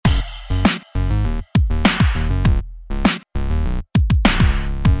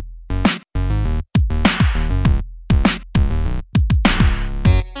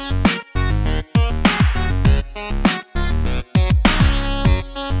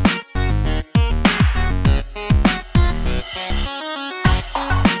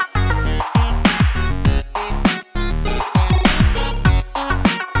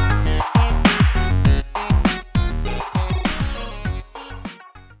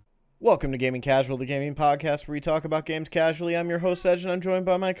Welcome to Gaming Casual, the gaming podcast where we talk about games casually. I'm your host, Edge, and I'm joined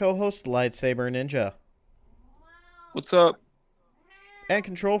by my co-host, Lightsaber Ninja. What's up? And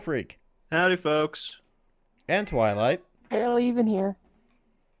Control Freak. Howdy, folks. And Twilight. Barely even here.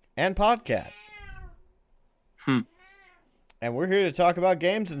 And Podcat. And we're here to talk about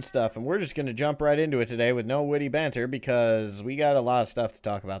games and stuff, and we're just going to jump right into it today with no witty banter because we got a lot of stuff to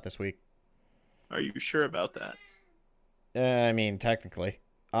talk about this week. Are you sure about that? I mean, technically.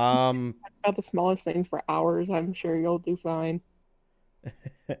 About the smallest things for hours. I'm sure you'll do fine.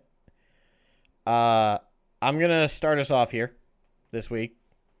 I'm going to start us off here this week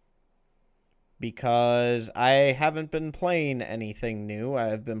because I haven't been playing anything new.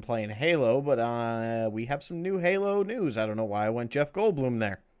 I've been playing Halo, but we have some new Halo news. I don't know why I went Jeff Goldblum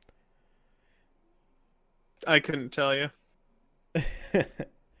there. I couldn't tell you.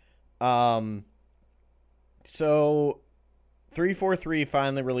 So 343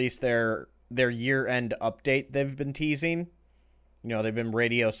 finally released their year-end update they've been teasing. You know, they've been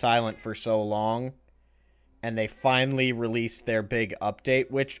radio silent for so long, and they finally released their big update,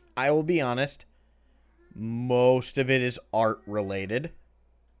 which I will be honest, most of it is art related.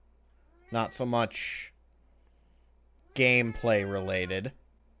 Not so much gameplay related.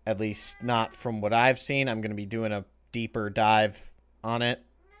 At least not from what I've seen. I'm going to be doing a deeper dive on it,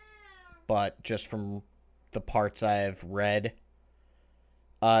 but just from the parts I've read.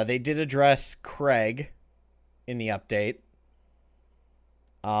 They did address Craig in the update.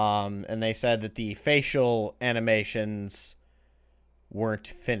 And they said that the facial animations weren't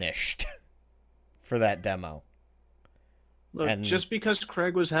finished for that demo. Look, And- just because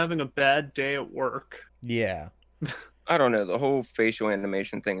Craig was having a bad day at work. Yeah. I don't know. The whole facial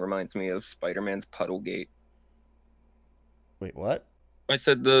animation thing reminds me of Spider-Man's Puddlegate. Wait, what? I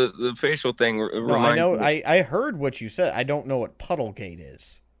said the facial thing No, reminds I know. me I heard what you said. I don't know what Puddlegate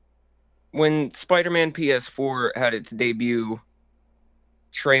is. when Spider-Man PS4 had its debut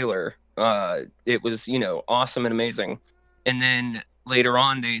trailer. It was, awesome and amazing. And then later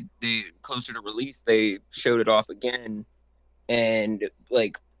on, they closer to release, they showed it off again, and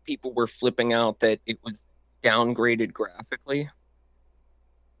like people were flipping out that it was downgraded graphically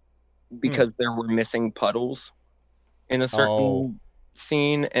because there were missing puddles in a certain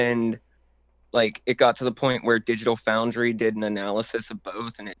scene, and like it got to the point where Digital Foundry did an analysis of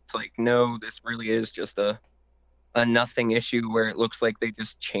both, and it's like, no, this really is just a nothing issue where it looks like they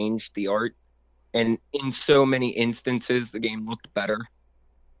just changed the art, and in so many instances the game looked better,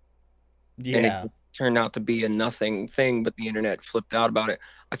 and Yeah. it turned out to be a nothing thing, but the internet flipped out about it.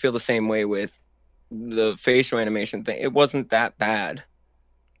 I feel the same way with the facial animation thing. It wasn't that bad.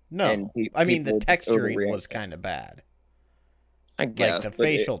 No. And I mean, the people texturing overreact. was kind of bad. I guess Like, the but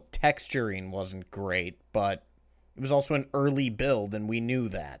facial texturing wasn't great, but it was also an early build, and we knew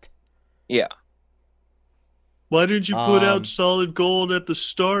that. yeah. Why didn't you put Um, out solid gold at the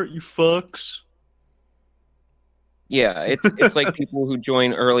start, you fucks? Yeah, it's like people who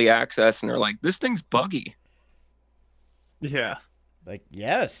join early access and are like, this thing's buggy. Yeah. Like,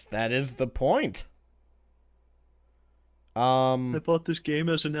 yes, that is the point. I bought this game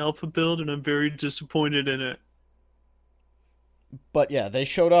as an alpha build, and I'm very disappointed in it. But yeah, they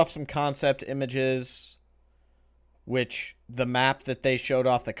showed off some concept images, which the map that they showed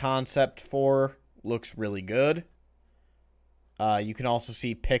off the concept for looks really good. You can also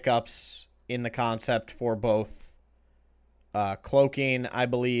see pickups in the concept for both cloaking, I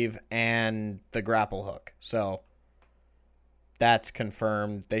believe, and the grapple hook. So that's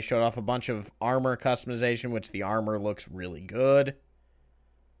confirmed. They showed off a bunch of armor customization, which the armor looks really good.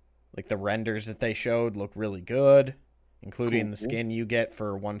 Like, the renders that they showed look really good, including the Cool. skin you get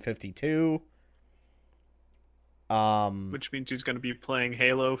for 152. Which means he's going to be playing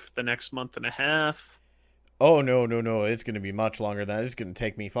Halo for the next month and a half. Oh, no. It's going to be much longer than that. It's going to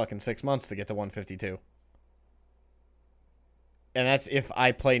take me fucking 6 months to get to 152. And that's if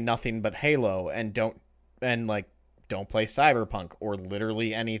I play nothing but Halo and don't play Cyberpunk or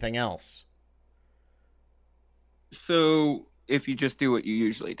literally anything else. So if you just do what you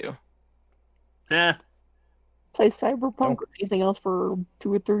usually do. Eh. Play Cyberpunk or anything else for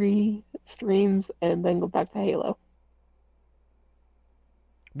 2 or 3 streams and then go back to Halo.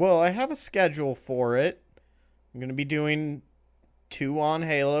 Well, I have a schedule for it. I'm going to be doing 2 on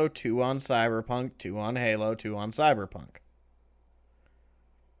Halo, 2 on Cyberpunk, 2 on Halo, 2 on Cyberpunk.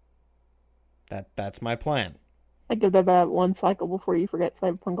 That's my plan. I give that about 1 cycle before you forget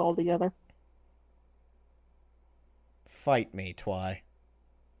Cyberpunk altogether. Fight me, Twy.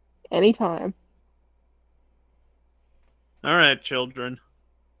 Anytime. All right, children.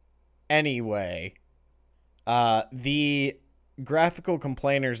 Anyway, the graphical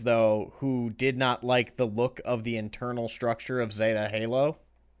complainers, though, who did not like the look of the internal structure of Zeta Halo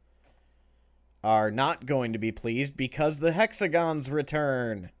are not going to be pleased because the hexagons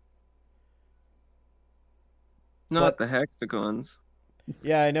return. Not the hexagons.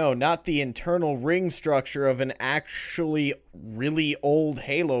 Yeah, I know. Not the internal ring structure of an actually really old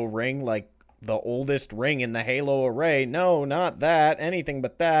Halo ring, like the oldest ring in the Halo array. No, not that. Anything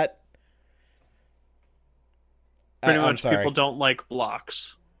but that. Pretty I'm much sorry. people don't like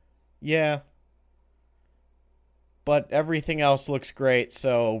blocks. Yeah. But everything else looks great,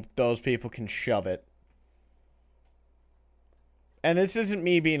 so those people can shove it. And this isn't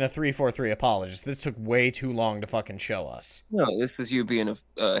me being a 343 apologist. This took way too long to fucking show us. No, this is you being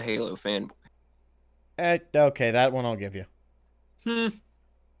a Halo fanboy. Okay, that one I'll give you. Hmm.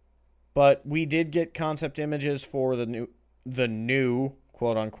 But we did get concept images for the new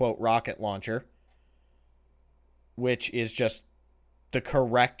quote-unquote rocket launcher, which is just the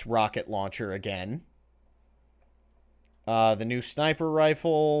correct rocket launcher again. The new sniper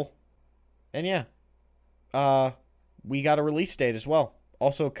rifle, and yeah. We got a release date as well.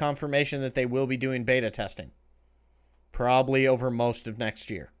 Also confirmation that they will be doing beta testing. Probably over most of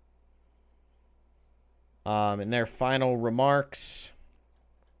next year. In their final remarks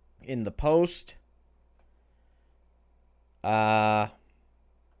in the post,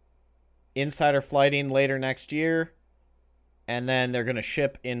 insider flighting later next year, and then they're going to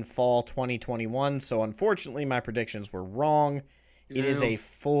ship in fall 2021. So unfortunately, my predictions were wrong. It is a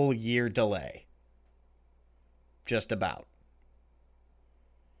full year delay. Just about.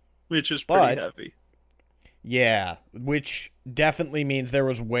 Which is pretty heavy. Yeah, which definitely means there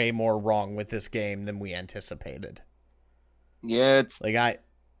was way more wrong with this game than we anticipated. Yeah, it's like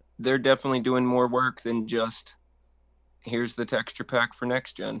they're definitely doing more work than just here's the texture pack for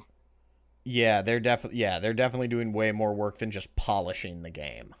next gen. Yeah, they're definitely doing way more work than just polishing the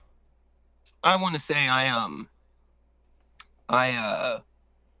game. I want to say I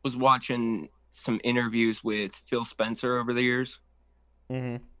was watching some interviews with Phil Spencer over the years.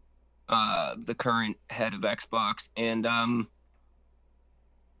 Mm-hmm. The current head of Xbox, and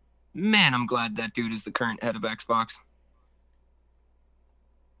man, I'm glad that dude is the current head of Xbox.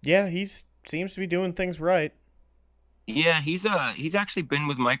 Yeah, seems to be doing things right. Yeah, he's actually been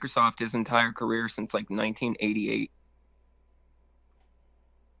with Microsoft his entire career since like 1988.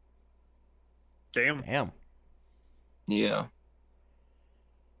 Damn. Yeah.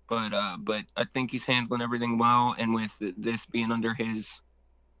 But I think he's handling everything well, and with this being under his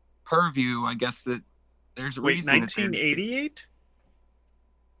purview, I guess that there's a reason. 1988?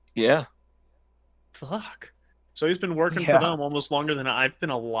 Yeah. Fuck. So he's been working for them almost longer than I've been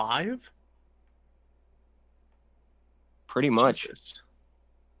alive? Pretty much. Jesus.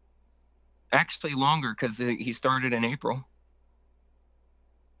 Actually longer, because he started in April.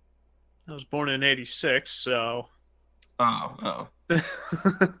 I was born in 86, so... Oh.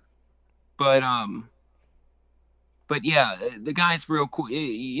 But yeah, the guy's real cool.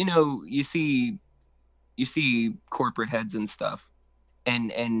 You know, you see corporate heads and stuff,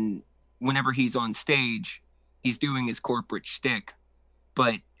 and whenever he's on stage, he's doing his corporate shtick,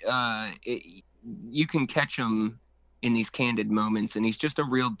 but you can catch him in these candid moments, and he's just a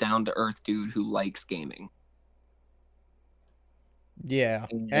real down to earth dude who likes gaming. Yeah,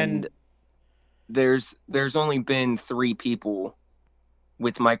 and there's only been 3 people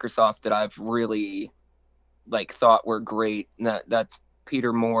with Microsoft that I've really thought were great. And that's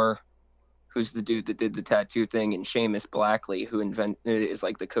Peter Moore, who's the dude that did the tattoo thing, and Seamus Blackley, who is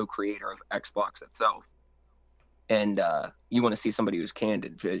like the co-creator of Xbox itself. And you want to see somebody who's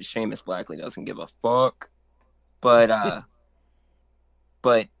candid. Seamus Blackley doesn't give a fuck. But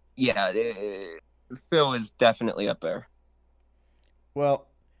yeah, Phil is definitely up there. Well,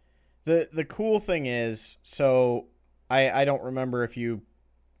 the cool thing is, so I don't remember if you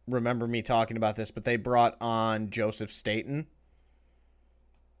remember me talking about this, but they brought on Joseph Staten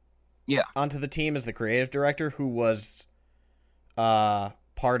onto the team as the creative director, who was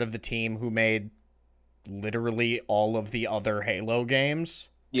part of the team who made literally all of the other Halo games.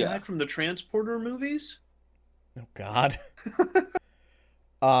 Yeah. Guy from the Transporter movies? Oh, God.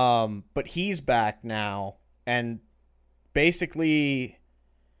 But he's back now, and basically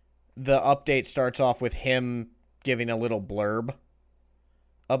the update starts off with him giving a little blurb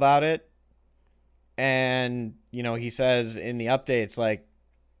about it. And, you know, he says in the updates, like,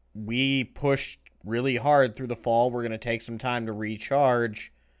 we pushed really hard through the fall. We're going to take some time to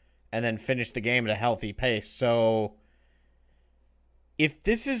recharge and then finish the game at a healthy pace. So if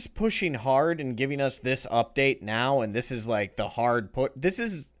this is pushing hard and giving us this update now, and this is like the hard put, this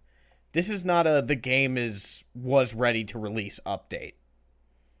is This is not a the game was ready to release update.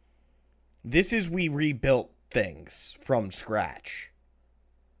 This is we rebuilt things from scratch.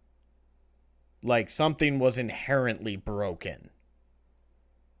 Like something was inherently broken.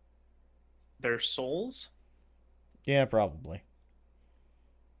 Their souls? Yeah, probably.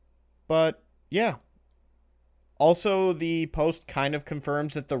 But yeah. Also, the post kind of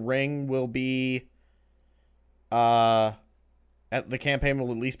confirms that the ring will be the campaign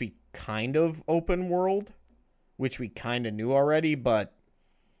will at least be kind of open world, which we kind of knew already, but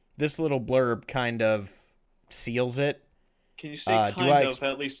this little blurb kind of seals it. Can you say kind of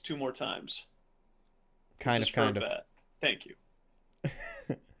at least 2 more times? Kind of. Bet. Thank you.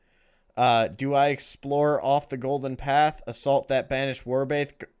 Do I explore off the Golden Path, assault that banished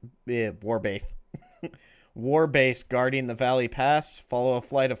warbase guarding the Valley Pass, follow a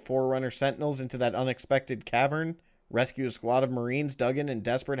flight of Forerunner sentinels into that unexpected cavern, rescue a squad of Marines dug in and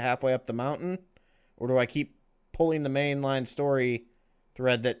desperate halfway up the mountain? Or do I keep pulling the mainline story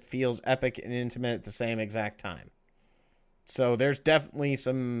thread that feels epic and intimate at the same exact time? So there's definitely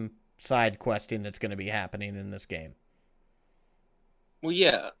some side questing that's going to be happening in this game. Well,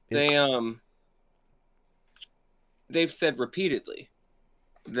 yeah, they've said repeatedly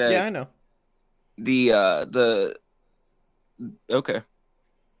that. Yeah, I know. Okay.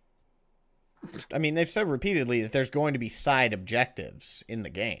 I mean, they've said repeatedly that there's going to be side objectives in the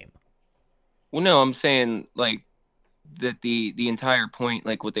game. Well, no, I'm saying like that the entire point,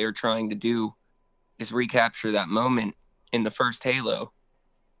 like what they were trying to do, is recapture that moment in the first Halo,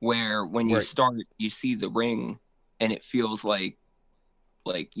 where when you start, you see the ring, and it feels like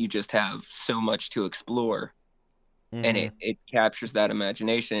you just have so much to explore, and it captures that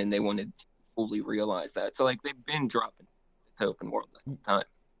imagination, and they wanted to fully realize that. So like they've been dropping it's open world this whole time.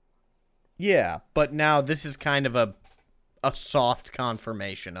 Yeah, but now this is kind of a soft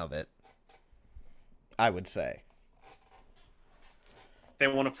confirmation of it, I would say. They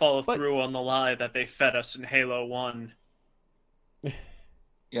want to follow through on the lie that they fed us in Halo 1.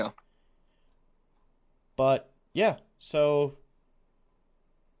 Yeah. But, yeah, so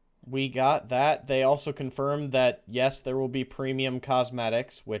we got that. They also confirmed that, yes, there will be premium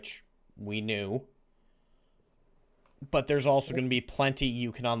cosmetics, which we knew. But there's also going to be plenty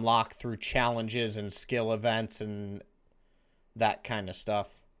you can unlock through challenges and skill events and that kind of stuff.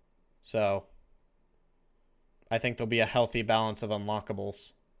 So I think there'll be a healthy balance of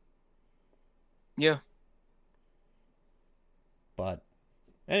unlockables. Yeah. But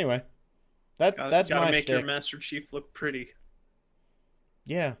anyway, that's my gotta make shtick. your Master Chief look pretty.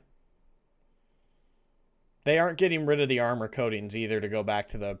 Yeah. They aren't getting rid of the armor coatings either to go back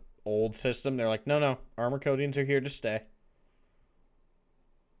to the old system. They're like, no, armor coatings are here to stay.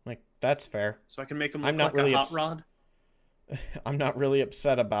 Like, that's fair. So I can make them look like a hot rod? I'm not really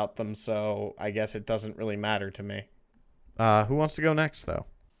upset about them, so I guess it doesn't really matter to me. Who wants to go next, though?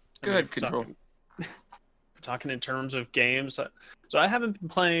 Good, Control. We're talking in terms of games. So I haven't been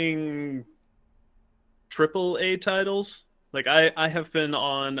playing AAA titles. Like, I have been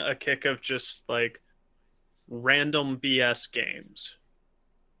on a kick of just, like, random BS games.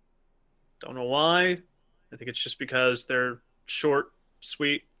 Don't know why. I think it's just because they're short,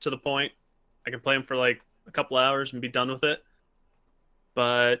 sweet, to the point. I can play them for like a couple hours and be done with it.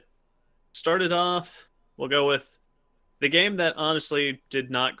 But started off, we'll go with the game that honestly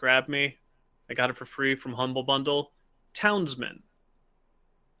did not grab me. I got it for free from Humble Bundle. Townsmen.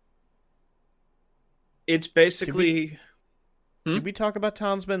 It's basically... Did we talk about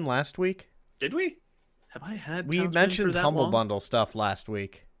Townsmen last week? Did we? Have I had We Townsmen mentioned for that Humble long? Bundle stuff last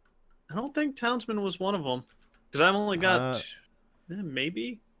week. I don't think Townsmen was one of them. Because I've only got...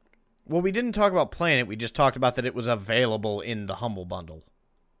 maybe? Well, we didn't talk about playing it. We just talked about that it was available in the Humble Bundle.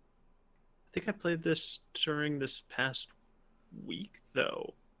 I think I played this during this past week,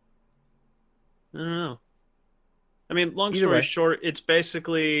 though. I don't know. I mean, long story short, it's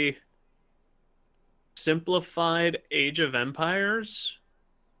basically simplified Age of Empires,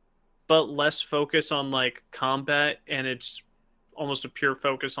 but less focus on, like, combat, and it's almost a pure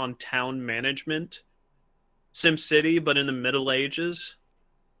focus on town management. SimCity, but in the Middle Ages.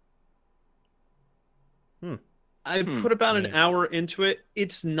 I put about an hour into it.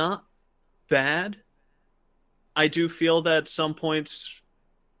 It's not bad. I do feel that at some points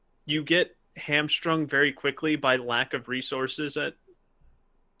you get hamstrung very quickly by lack of resources at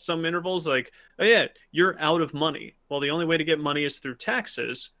some intervals. Like, oh yeah, you're out of money. Well, the only way to get money is through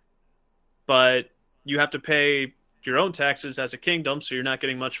taxes, but you have to pay your own taxes as a kingdom, so you're not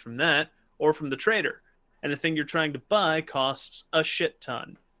getting much from that, or from the trader. And the thing you're trying to buy costs a shit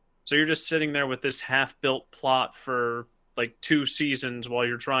ton. So you're just sitting there with this half-built plot for like 2 seasons while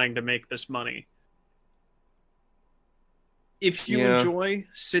you're trying to make this money. If you enjoy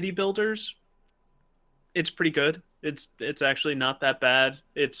city builders, it's pretty good. It's actually not that bad.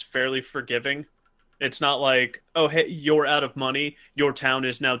 It's fairly forgiving. It's not like, oh, hey, you're out of money. Your town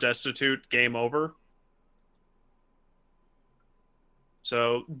is now destitute. Game over.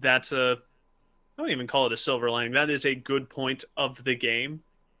 So that's I don't even call it a silver lining. That is a good point of the game.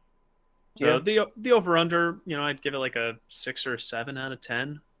 So the over-under, I'd give it like a 6 or a 7 out of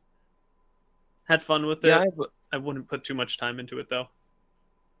 10. Had fun with it. I wouldn't put too much time into it, though.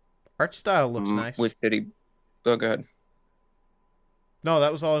 Art style looks nice. With City... Oh, go ahead. No,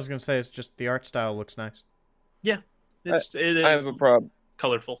 that was all I was going to say. It's just the art style looks nice. Yeah. It is I have a problem.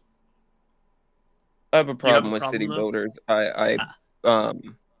 Colorful. I have a problem with city builders. I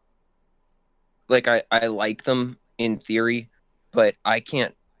like them in theory, but I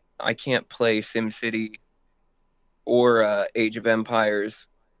can't play SimCity or Age of Empires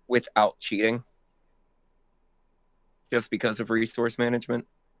without cheating, just because of resource management.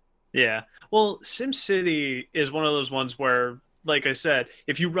 Yeah. Well, SimCity is one of those ones where, like I said,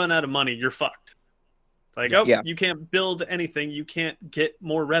 if you run out of money, you're fucked. Like, you can't build anything, you can't get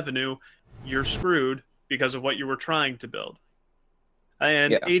more revenue, you're screwed because of what you were trying to build.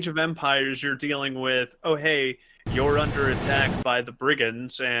 And Age of Empires, you're dealing with, oh, hey, you're under attack by the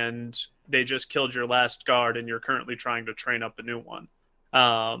brigands, and they just killed your last guard, and you're currently trying to train up a new one.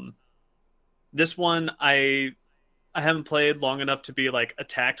 This one, I haven't played long enough to be, like,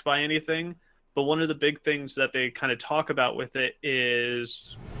 attacked by anything, but one of the big things that they kind of talk about with it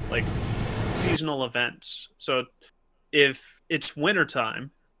is, like, seasonal events. So if it's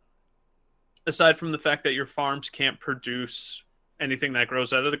wintertime, aside from the fact that your farms can't produce anything that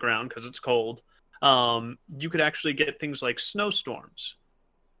grows out of the ground because it's cold, you could actually get things like snowstorms.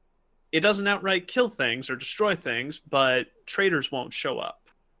 It doesn't outright kill things or destroy things, but traders won't show up.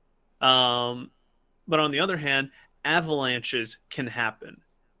 But on the other hand, avalanches can happen,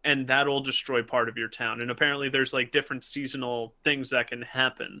 and that'll destroy part of your town. And apparently there's like different seasonal things that can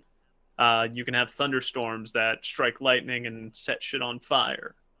happen. You can have thunderstorms that strike lightning and set shit on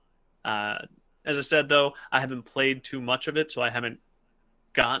fire. As I said, though, I haven't played too much of it, so I haven't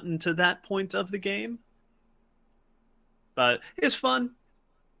gotten to that point of the game. But it's fun.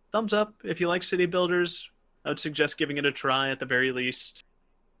 Thumbs up. If you like city builders, I would suggest giving it a try at the very least.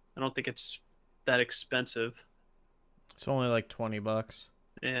 I don't think it's that expensive. It's only like $20.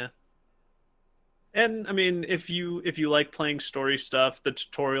 Yeah. And, I mean, if you like playing story stuff, the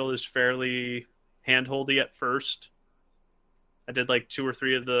tutorial is fairly handholdy at first. I did like 2 or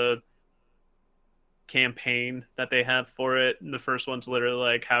 3 of the campaign that they have for it, and the first one's literally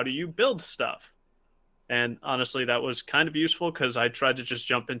like, how do you build stuff? And honestly, that was kind of useful because I tried to just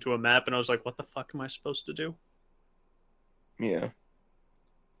jump into a map and I was like, what the fuck am I supposed to do? Yeah.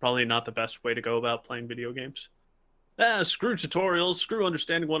 Probably not the best way to go about playing video games. Screw tutorials, screw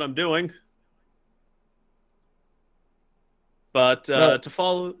understanding what I'm doing. But to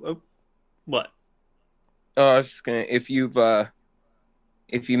follow... what? Oh, I was just gonna... If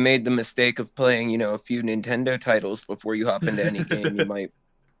you made the mistake of playing, a few Nintendo titles before you hop into any game, you might...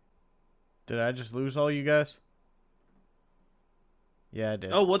 Did I just lose all you guys? Yeah, I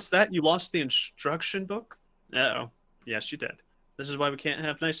did. Oh, what's that? You lost the instruction book? Uh-oh. Yes, you did. This is why we can't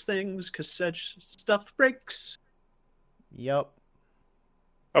have nice things, because such stuff breaks. Yep.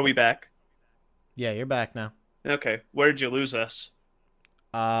 Are we back? Yeah, you're back now. Okay, where'd you lose us?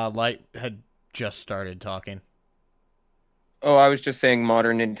 Light had just started talking. Oh, I was just saying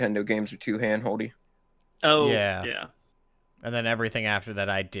modern Nintendo games are too handholdy. Oh, yeah. Yeah. And then everything after that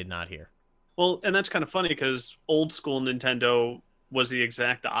I did not hear. Well, and that's kind of funny because old school Nintendo was the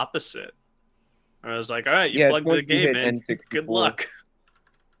exact opposite. I was like, all right, you plugged the game in. Good luck.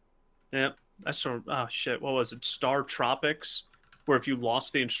 Yep. That's sort of, oh shit, what was it? Star Tropics, where if you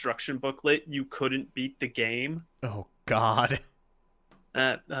lost the instruction booklet, you couldn't beat the game. Oh God.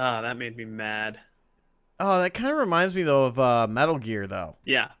 That made me mad. Oh, that kind of reminds me though of Metal Gear though.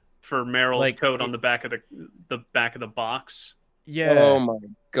 Yeah, for Meryl's code on the back of the back of the box. Yeah. Oh my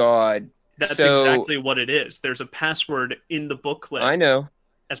God. That's exactly what it is. There's a password in the booklet. I know.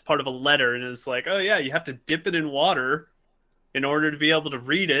 As part of a letter, and it's like, oh yeah, you have to dip it in water in order to be able to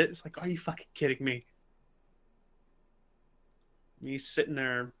read it. It's like, are you fucking kidding me? Me sitting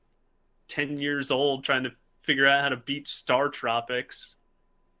there 10 years old trying to figure out how to beat Star Tropics.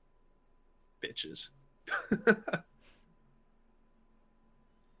 Bitches.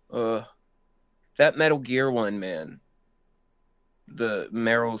 That Metal Gear one, man. The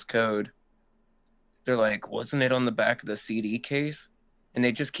Meryl's code. They're like, wasn't it on the back of the CD case? And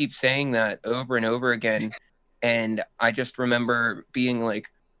they just keep saying that over and over again. And I just remember being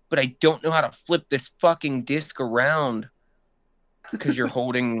like, but I don't know how to flip this fucking disc around, because you're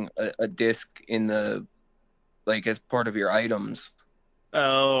holding a disc in the, like, as part of your items.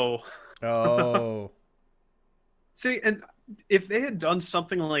 Oh. Oh. See, and if they had done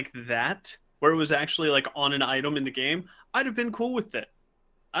something like that, where it was actually like on an item in the game, I'd have been cool with it.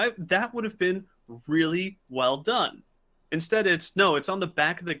 That would have been really well done. Instead, it's on the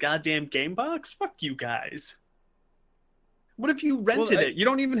back of the goddamn game box. Fuck you guys. What if you rented it? You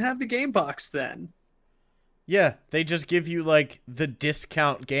don't even have the game box then. Yeah, they just give you like the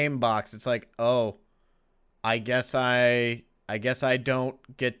discount game box. It's like, oh, I guess I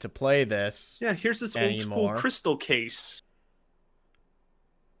don't get to play this. Yeah, here's this old school crystal case.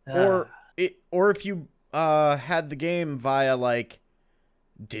 Or if you had the game via like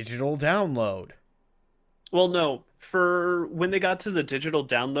digital download. Well, no, for when they got to the digital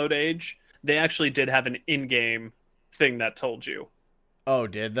download age, they actually did have an in-game thing that told you. Oh,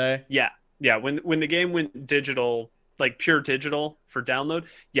 did they? Yeah. When the game went digital, like pure digital for download,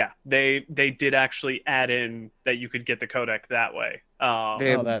 yeah, they did actually add in that you could get the codec that way.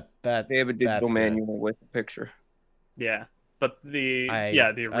 They have a digital manual with a picture. Yeah, but the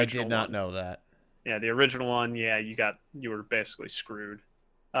original. I did not know that. Yeah, the original one. Yeah, you were basically screwed.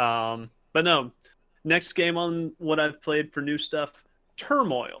 But no, next game on what I've played for new stuff,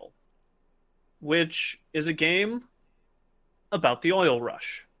 Turmoil, which is a game about the oil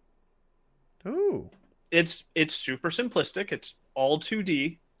rush. Ooh. It's super simplistic. It's all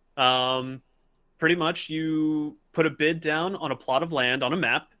 2D. Pretty much you put a bid down on a plot of land on a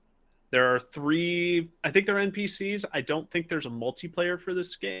map. There are 3, I think they're NPCs. I don't think there's a multiplayer for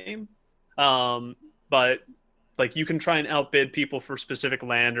this game. But like you can try and outbid people for specific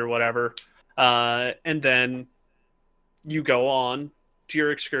land or whatever. And then you go on to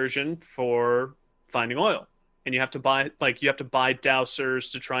your excursion for finding oil. And you have to buy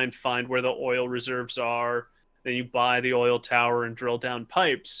dowsers to try and find where the oil reserves are. Then you buy the oil tower and drill down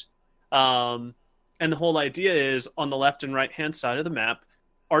pipes. And the whole idea is on the left and right hand side of the map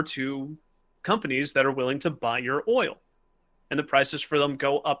are 2 companies that are willing to buy your oil. And the prices for them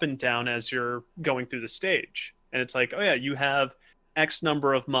go up and down as you're going through the stage. And it's like, oh yeah, you have X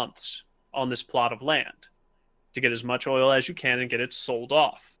number of months on this plot of land to get as much oil as you can and get it sold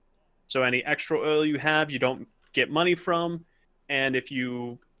off. So any extra oil you have, you don't get money from. And if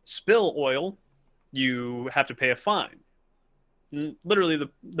you spill oil, you have to pay a fine. Literally,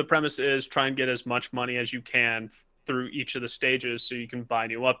 the premise is try and get as much money as you can through each of the stages so you can buy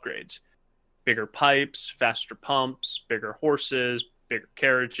new upgrades. Bigger pipes, faster pumps, bigger horses, bigger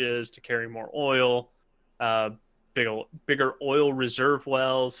carriages to carry more oil, bigger oil reserve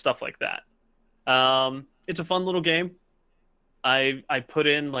wells, stuff like that. It's a fun little game. I put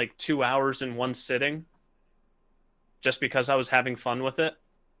in like 2 hours in one sitting just because I was having fun with it.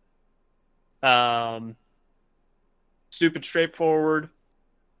 Stupid straightforward,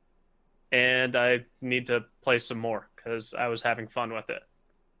 and I need to play some more because I was having fun with it.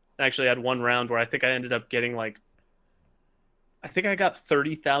 I actually had one round where I think I ended up getting I got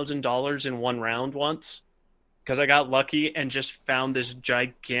 $30,000 in one round once because I got lucky and just found this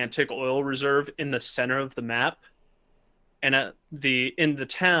gigantic oil reserve in the center of the map. And in the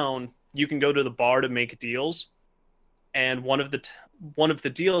town, you can go to the bar to make deals. And one of the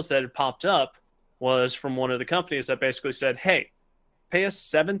deals that had popped up was from one of the companies that basically said, hey, pay us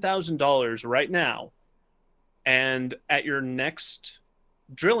 $7,000 right now. And at your next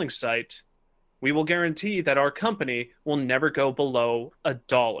drilling site, we will guarantee that our company will never go below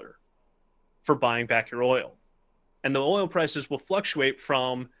 $1 for buying back your oil. And the oil prices will fluctuate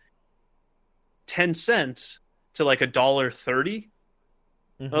from 10 cents to like $1.30.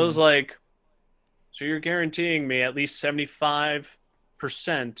 Mm-hmm. I was like, so you're guaranteeing me at least 75%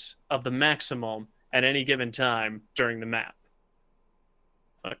 of the maximum at any given time during the map.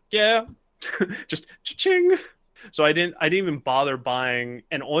 Like, yeah, just cha-ching. So I didn't even bother buying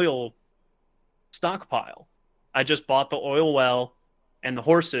an oil stockpile. I just bought the oil well and the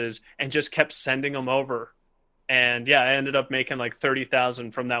horses and just kept sending them over. And yeah, I ended up making like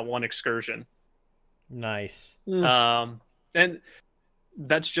 30,000 from that one excursion. Nice. And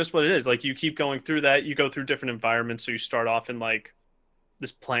that's just what it is. Like you keep going through that, you go through different environments. So you start off in like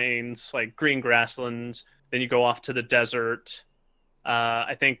this plains, like green grasslands, then you go off to the desert.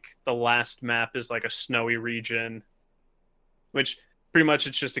 I think the last map is like a snowy region, which pretty much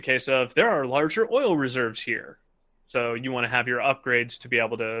it's just a case of there are larger oil reserves here. So you want to have your upgrades to be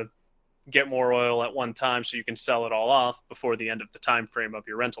able to get more oil at one time so you can sell it all off before the end of the time frame of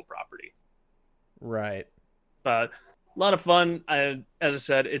your rental property. Right. But lot of fun. As I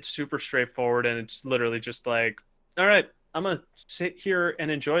said, it's super straightforward, and it's literally just like, all right, I'm gonna sit here and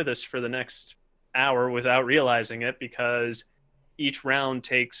enjoy this for the next hour without realizing it, because each round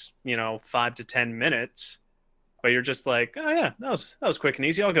takes 5 to 10 minutes. But you're just like, oh yeah, that was quick and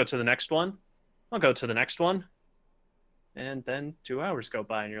easy. I'll go to the next one. I'll go to the next one. And then 2 hours go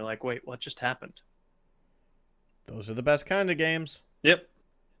by, and you're like, wait, what just happened? Those are the best kind of games. Yep.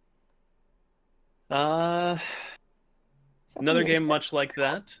 Except Another when you're game much like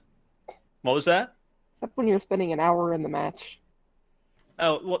that. What was that? Except when you're spending an hour in the match.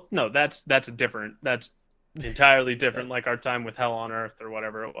 Oh, well, no, that's different. That's entirely different, like our time with Hell on Earth or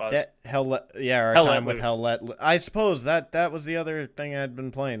whatever it was. Our Hell time Let with Loose. Hell Let Loose. I suppose that was the other thing I'd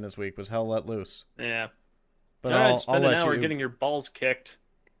been playing this week was Hell Let Loose. Yeah. But All right, I'll spend an let hour you. getting your balls kicked.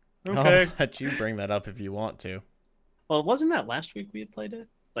 Okay. I'll let you bring that up if you want to. Well, wasn't that last week we had played it?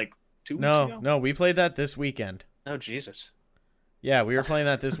 Like 2 weeks ago? No, we played that this weekend. Oh, Jesus. Yeah, we were playing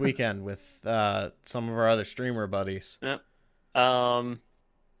that this weekend with some of our other streamer buddies. Yep.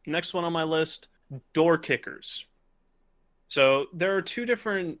 Next one on my list, Door Kickers. So there are 2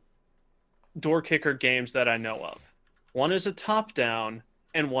 different door kicker games that I know of. One is a top-down,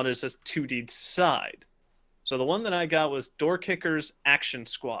 and one is a 2D side. So the one that I got was Door Kickers Action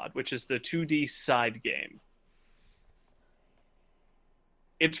Squad, which is the 2D side game.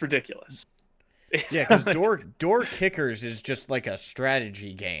 It's ridiculous. Yeah, because Door Kickers is just like a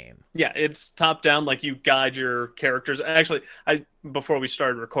strategy game. Yeah, it's top down, like you guide your characters. Actually, before we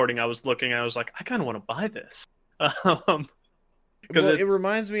started recording, I was looking, I was like, I kind of want to buy this. Because Well, it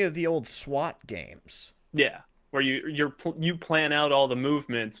reminds me of the old SWAT games. yeah, where you plan out all the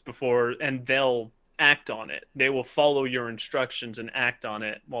movements before, and they'll act on it. They will follow your instructions and act on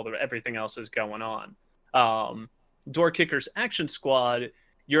it while everything else is going on. Door Kickers Action Squad,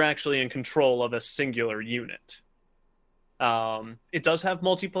 you're actually in control of a singular unit. It does have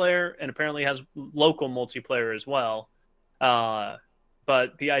multiplayer, and apparently has local multiplayer as well.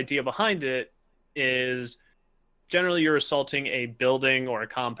 But the idea behind it is generally you're assaulting a building or a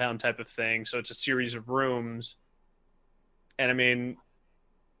compound type of thing. So it's a series of rooms. And I mean,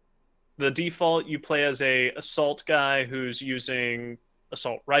 the default, you play as a assault guy who's using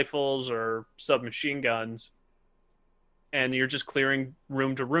assault rifles or submachine guns. And you're just clearing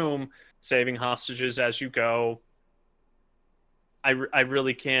room to room, saving hostages as you go. I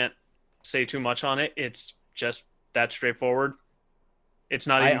really can't say too much on it. It's just that straightforward. It's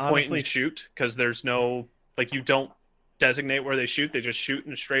not even point and shoot, because there's no, like, you don't designate where they shoot. They just shoot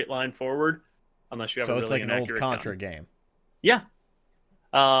in a straight line forward, unless you have a really like an old inaccurate Contra gun. game. Yeah.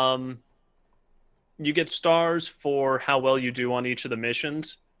 You get stars for how well you do on each of the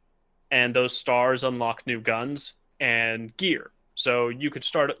missions, and those stars unlock new guns and gear. So you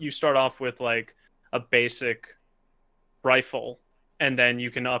start off with like a basic rifle, and then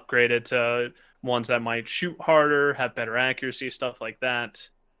you can upgrade it to ones that might shoot harder, have better accuracy, stuff like that.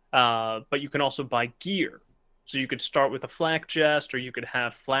 But you can also buy gear. So you could start with a flak jest, or you could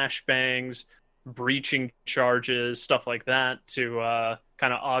have flashbangs, breaching charges, stuff like that to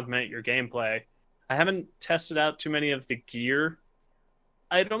kind of augment your gameplay. I haven't tested out too many of the gear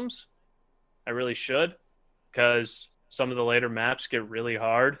items. I really should, because some of the later maps get really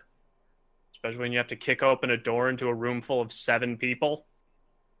hard, especially when you have to kick open a door into a room full of 7 people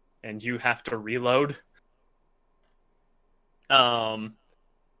and you have to reload.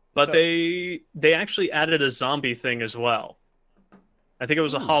 But they actually added a zombie thing as well. I think it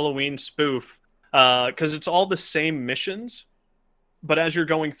was a Halloween spoof, because it's all the same missions, but as you're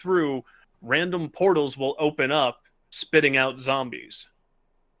going through, random portals will open up, spitting out zombies.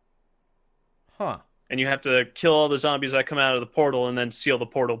 Huh. And you have to kill all the zombies that come out of the portal and then seal the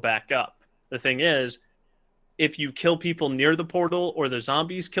portal back up. The thing is, if you kill people near the portal or the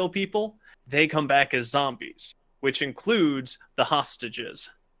zombies kill people, they come back as zombies, which includes the hostages.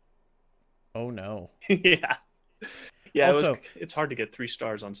 Oh, no. Yeah. Yeah, Also, it's hard to get 3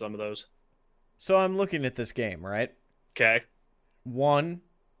 stars on some of those. So I'm looking at this game, right? Okay. One,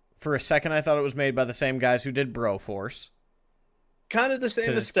 for a second I thought it was made by the same guys who did Broforce. Kind of the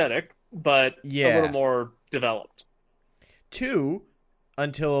same aesthetic, but a Yeah. little more developed. 2,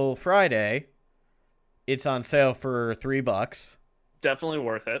 until Friday, it's on sale for $3. Definitely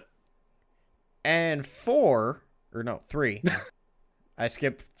worth it. And 3. I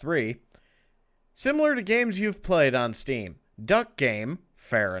skipped 3. Similar to games you've played on Steam. Duck Game,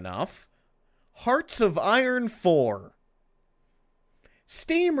 fair enough. Hearts of Iron 4.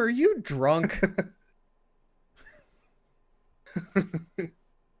 Steam, are you drunk?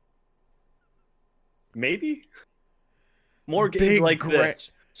 Maybe? More games Big like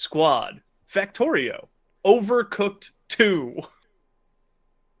this. Squad. Factorio. Overcooked 2.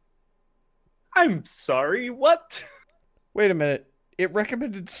 I'm sorry, what? Wait a minute. It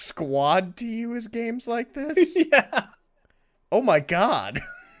recommended Squad to you as games like this? Yeah. Oh my god.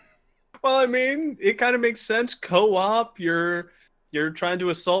 Well, I mean, it kind of makes sense. Co-op, you're trying to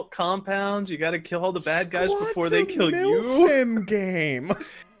assault compounds. You got to kill all the bad guys before they kill you. Sim game.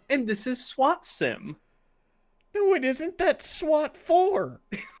 And this is SWAT Sim. No, it isn't. That's SWAT 4.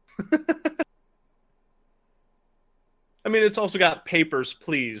 I mean, it's also got Papers,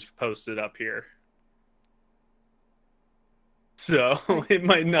 Please posted up here. So it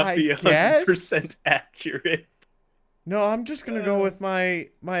might not be 100% accurate. No, I'm just gonna go with my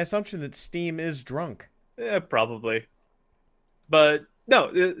assumption that Steam is drunk. Yeah, probably. But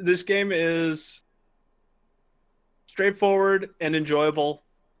no, this game is straightforward and enjoyable.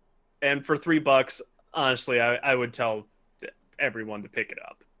 And for $3, honestly, I would tell everyone to pick it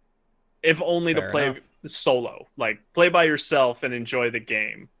up. If only to play solo. Like, play by yourself and enjoy the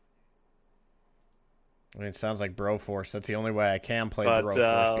game. I mean, it sounds like Broforce. That's the only way I can play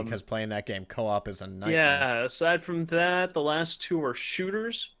Broforce, because playing that game co-op is a nightmare. Yeah, aside from that, the last 2 are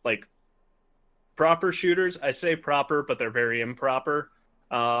shooters. Like, proper shooters. I say proper, but they're very improper.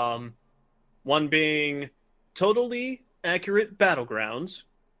 One being Totally Accurate Battlegrounds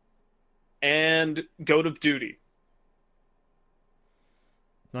and Goat of Duty.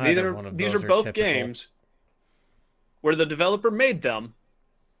 These are both typical games where the developer made them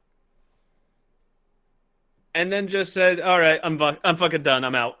and then just said, "All right, I'm fucking done.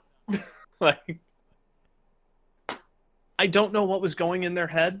 I'm out." Like, I don't know what was going on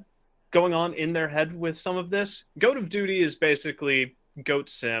in their head with some of this. Goat of Duty is basically Goat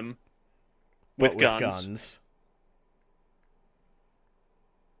Sim with guns.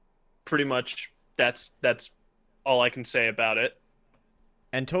 Pretty much, that's all I can say about it.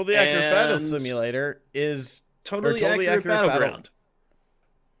 And Totally Accurate Battle Simulator is Totally Accurate Battleground.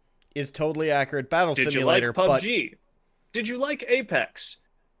 Is Totally Accurate Battle Simulator. Did you like PUBG? Did you like Apex?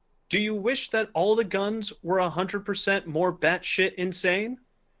 Do you wish that all the guns were 100% more batshit insane?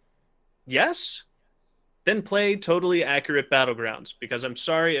 Yes? Then play Totally Accurate Battlegrounds, because I'm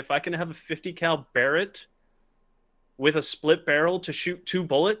sorry, if I can have a 50 cal Barrett with a split barrel to shoot 2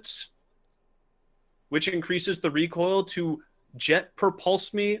 bullets, which increases the recoil to jet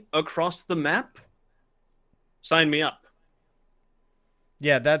propulse me across the map, sign me up.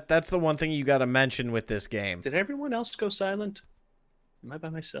 Yeah, that's the one thing you got to mention with this game. Did everyone else go silent? Am I by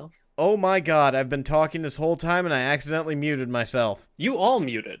myself? Oh my god, I've been talking this whole time and I accidentally muted myself. You all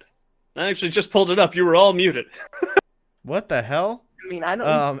muted. I actually just pulled it up. You were all muted. What the hell? I mean, I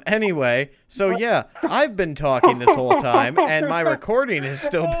don't. Anyway, so yeah, I've been talking this whole time and my recording has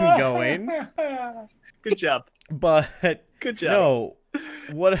still been going. Good job. But good job. No,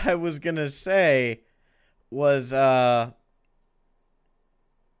 what I was gonna say was,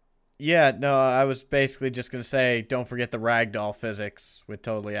 yeah, no, I was basically just going to say, don't forget the ragdoll physics with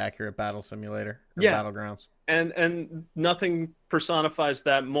Totally Accurate Battle Simulator. Yeah. Battlegrounds. And nothing personifies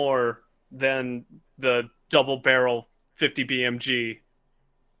that more than the double barrel 50 BMG.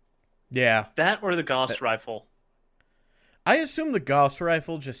 Yeah. That or the Gauss rifle. I assume the Gauss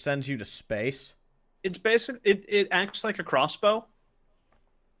rifle just sends you to space. It's basic. It acts like a crossbow,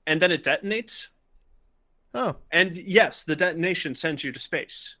 and then it detonates. Oh. And yes, the detonation sends you to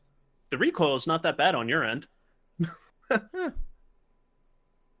space. The recoil is not that bad on your end. Well,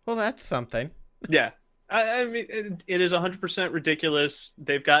 that's something. Yeah. I mean, it is 100% ridiculous.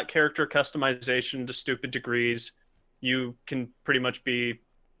 They've got character customization to stupid degrees. You can pretty much be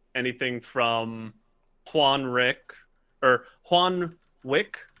anything from Juan Wick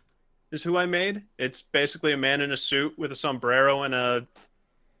is who I made. It's basically a man in a suit with a sombrero and a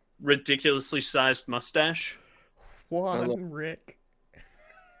ridiculously sized mustache. Juan Wick.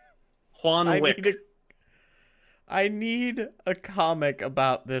 I need a comic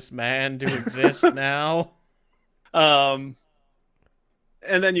about this man to exist now. And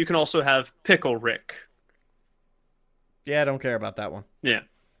then you can also have Pickle Rick. Yeah, I don't care about that one. Yeah.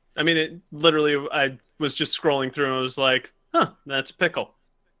 I mean, it literally, I was just scrolling through and I was like, huh, that's a pickle.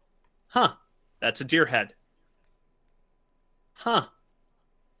 Huh, that's a deer head. Huh.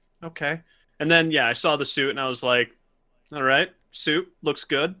 Okay. And then, yeah, I saw the suit and I was like, all right, suit, looks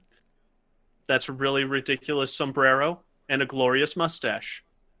good. That's a really ridiculous sombrero and a glorious mustache.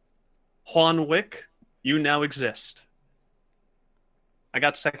 Juan Wick, you now exist. I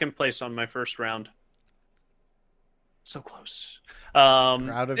got second place on my first round. So close.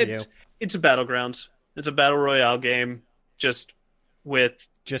 Proud of you. It's a Battlegrounds. It's a battle royale game, just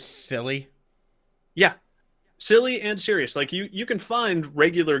silly. Yeah, silly and serious. Like you can find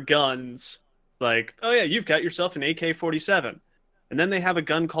regular guns Like, oh yeah, you've got yourself an AK-47. And then they have a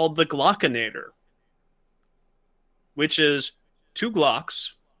gun called the Glockinator, which is 2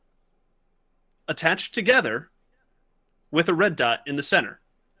 Glocks attached together with a red dot in the center.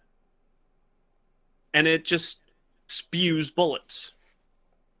 And it just spews bullets.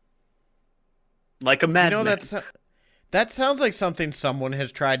 Like a madman. That sounds like something someone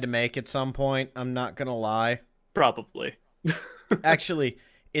has tried to make at some point. I'm not going to lie. Probably. Actually,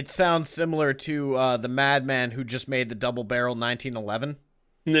 it sounds similar to the madman who just made the double barrel 1911.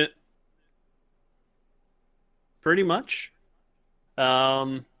 Pretty much.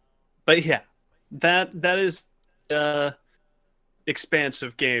 But yeah, that is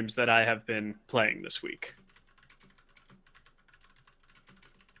expansive games that I have been playing this week.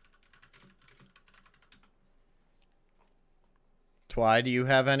 Twy, do you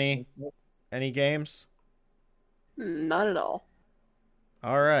have any games? Not at all.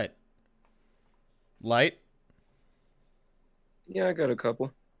 All right. Light? Yeah, I got a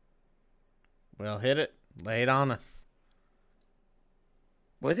couple. Well, hit it. Lay it on us.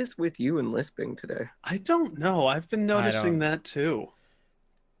 What is with you and lisping today? I don't know. I've been noticing that too.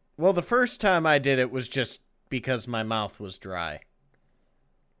 Well, the first time I did it was just because my mouth was dry.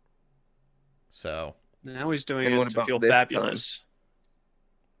 So. Now he's doing And it what to about feel this fabulous.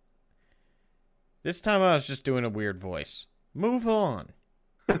 This time I was just doing a weird voice. Move on.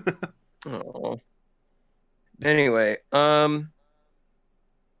 Oh. Anyway,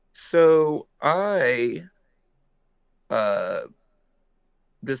 so I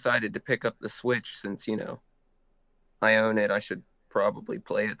decided to pick up the Switch since, you know, I own it. I should probably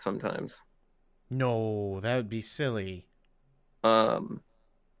play it sometimes. No, that would be silly. And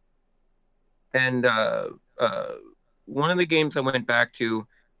one of the games I went back to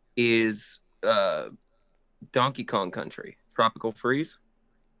is Donkey Kong Country, Tropical Freeze.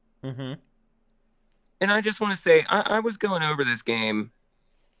 Mm-hmm. And I just want to say, I was going over this game,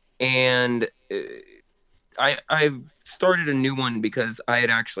 and I started a new one because I had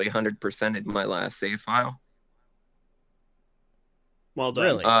actually 100%ed my last save file. Well done.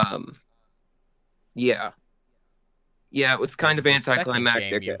 Really? Yeah. Yeah, it was kind of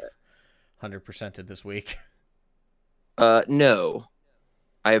anticlimactic. 100%ed this week. No.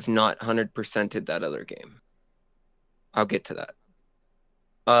 I have not 100%ed that other game. I'll get to that.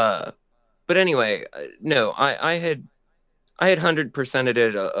 But anyway, no, I had 100%ed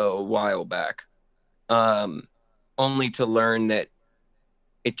it a while back. Only to learn that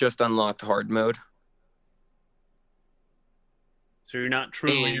it just unlocked hard mode. So you're not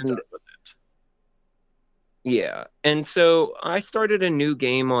truly done with it. Yeah. And so I started a new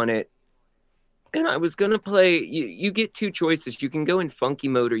game on it. And I was going to play, you get 2 choices. You can go in funky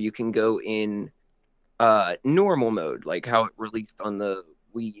mode or you can go in normal mode, like how it released on the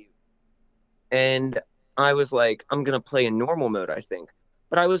Wii U. And I was like, I'm going to play in normal mode, I think.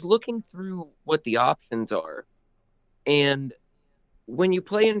 But I was looking through what the options are. And when you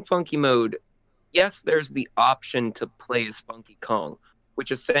play in funky mode, yes, there's the option to play as Funky Kong,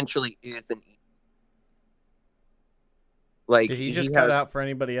 which essentially is an like. Did he just cut out for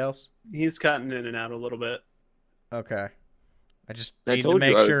anybody else? He's cutting in and out a little bit. Okay. I just I need to told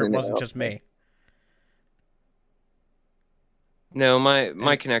make you I sure was it in wasn't and just out. me. No,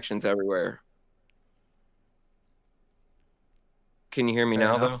 my connection's everywhere. Can you hear me Fair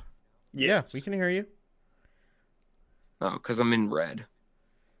now, enough. though? Yeah, we can hear you. Oh, because I'm in red.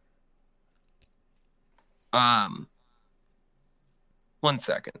 One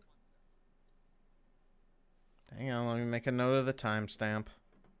second. Hang on, let me make a note of the timestamp.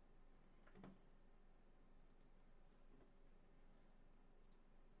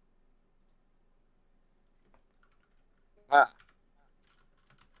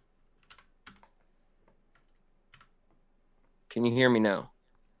 Can you hear me now?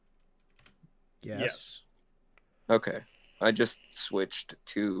 Yes. Okay. I just switched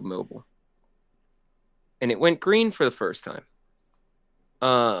to mobile. And it went green for the first time.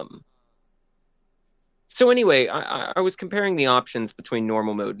 So anyway, I was comparing the options between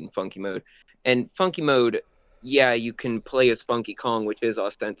normal mode and funky mode. And funky mode, yeah, you can play as Funky Kong, which is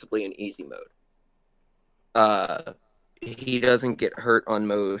ostensibly an easy mode. He doesn't get hurt on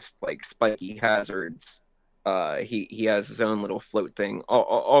most like spiky hazards. He has his own little float thing,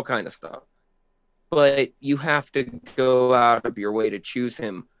 all kind of stuff. But you have to go out of your way to choose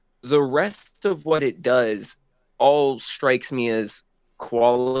him. The rest of what it does all strikes me as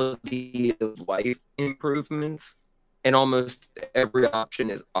quality of life improvements, and almost every option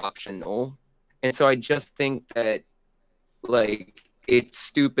is optional. And so I just think that, like, it's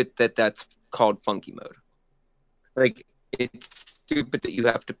stupid that that's called funky mode. Like, it's stupid that you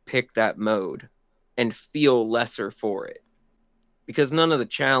have to pick that mode and feel lesser for it, because none of the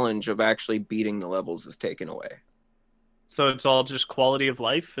challenge of actually beating the levels is taken away. So it's all just quality of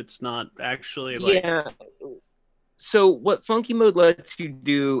life. It's not actually like Yeah. So what Funky Mode lets you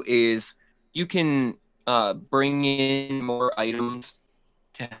do is you can bring in more items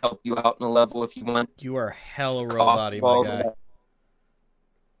to help you out in a level if you want. You are hella Cost robot-y, of my all guy.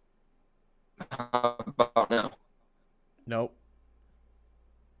 How about now? Nope.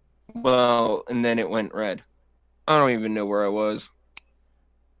 Well, and then it went red. I don't even know where I was.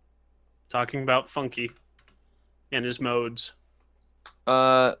 talking about Funky and his modes.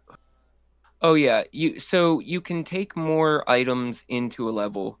 Oh yeah, you can take more items into a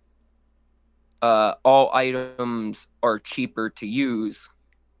level. All items are cheaper to use,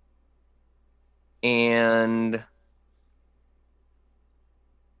 and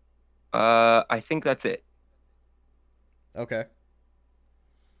I think that's it. Okay.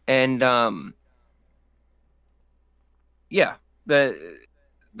 And yeah,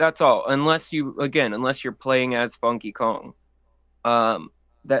 that's all. Unless you're playing as Funky Kong.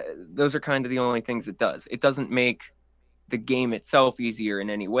 Those are kind of the only things it does. It doesn't make the game itself easier in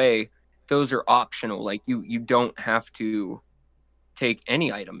any way. Those are optional. Like you don't have to take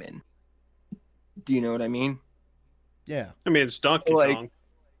any item in. Do you know what I mean? Yeah. I mean, it's Donkey So, like, Kong.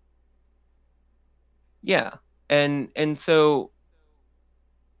 Yeah. And so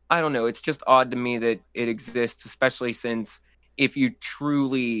I don't know, it's just odd to me that it exists, especially since if you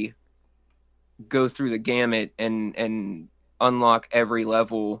truly go through the gamut and unlock every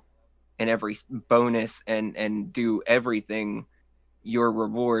level and every bonus and do everything, your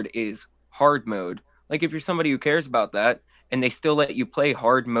reward is hard mode. Like if you're somebody who cares about that and they still let you play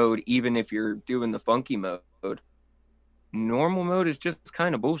hard mode even if you're doing the funky mode, normal mode is just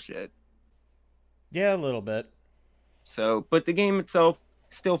kind of bullshit. Yeah, a little bit. So, but the game itself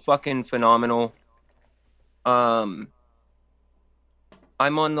still fucking phenomenal. I'm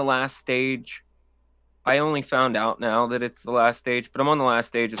on the last stage. I only found out now that it's the last stage, but I'm on the last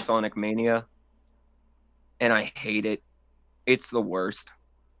stage of Sonic Mania, and I hate it. It's the worst.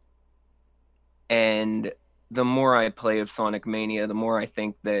 And the more I play of Sonic Mania, the more I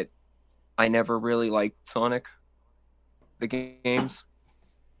think that I never really liked Sonic, the games.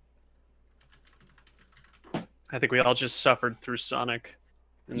 I think we all just suffered through Sonic,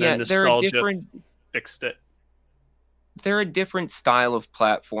 and Yeah, then they're nostalgia fixed it. They're a different style of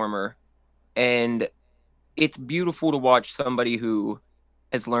platformer, and it's beautiful to watch somebody who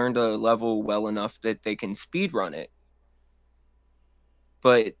has learned a level well enough that they can speedrun it.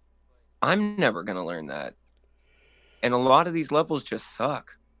 But I'm never going to learn that. And a lot of these levels just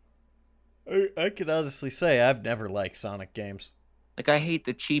suck. I can honestly say I've never liked Sonic games. Like, I hate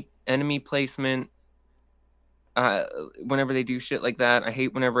the cheap enemy placement. Whenever they do shit like that, I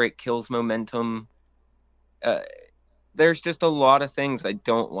hate whenever it kills momentum. There's just a lot of things I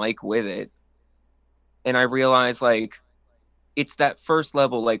don't like with it. And I realize, like, it's that first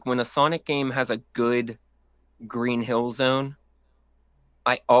level. Like, when a Sonic game has a good Green Hill Zone,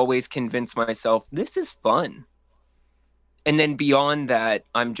 I always convince myself, this is fun. And then beyond that,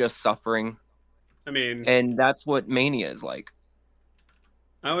 I'm just suffering. I mean, And that's what Mania is like.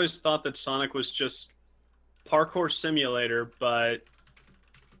 I always thought that Sonic was just parkour simulator, but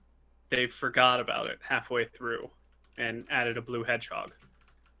they forgot about it halfway through and added a blue hedgehog.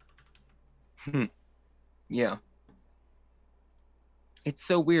 Yeah. It's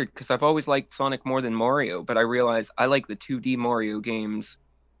so weird because I've always liked Sonic more than Mario, but I realize I like the 2D Mario games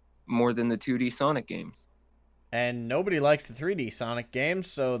more than the 2D Sonic games. And nobody likes the 3D Sonic games,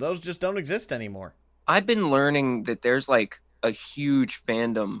 so those just don't exist anymore. I've been learning that there's like a huge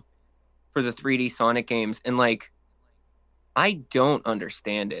fandom for the 3D Sonic games, and like, I don't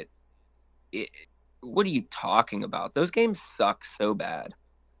understand it. What are you talking about? Those games suck so bad.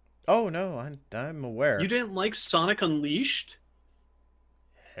 Oh no, I'm aware. You didn't like Sonic Unleashed?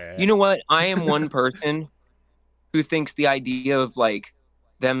 You know what? I am one person who thinks the idea of like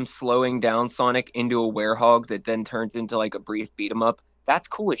them slowing down Sonic into a werehog that then turns into like a brief beat 'em up, that's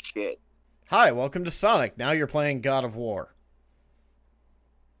cool as shit. Hi, welcome to Sonic. Now you're playing God of War.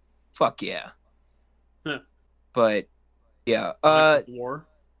 Fuck yeah. Huh. But yeah, Sonic War?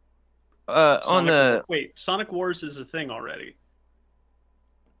 on the Wait, Sonic Wars is a thing already,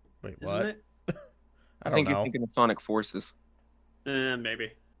 Wait, isn't what? it? I don't think know. you're thinking of Sonic Forces.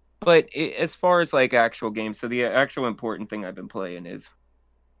 Maybe. But as far as like actual games, so the actual important thing I've been playing is,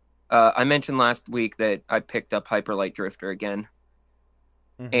 I mentioned last week that I picked up Hyper Light Drifter again,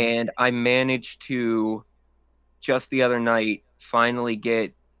 and I managed to just the other night finally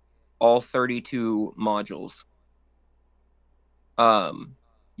get all 32 modules.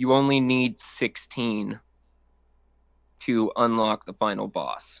 you only need 16 to unlock the final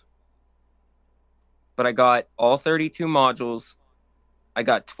boss. But I got all 32 modules. I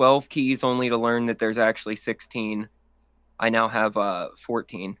got 12 keys only to learn that there's actually 16. I now have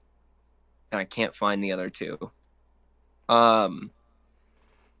 14, and I can't find the other 2.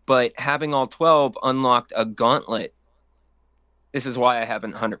 But having all 12 unlocked a gauntlet. This is why I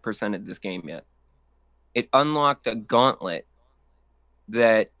haven't 100%ed this game yet. It unlocked a gauntlet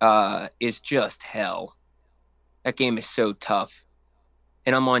that is just hell. That game is so tough.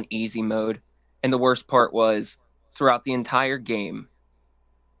 And I'm on easy mode. And the worst part was, throughout the entire game,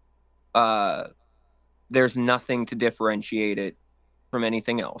 there's nothing to differentiate it from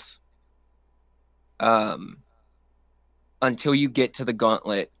anything else. Until you get to the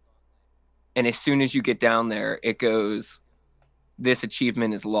gauntlet. And as soon as you get down there, it goes, this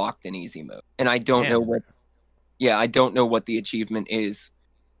achievement is locked in easy mode. And I don't know what... Yeah, I don't know what the achievement is.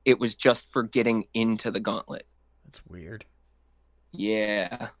 It was just for getting into the gauntlet. That's weird.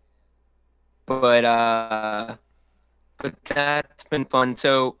 Yeah. But that's been fun.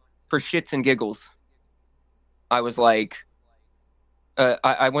 So for shits and giggles, I was like,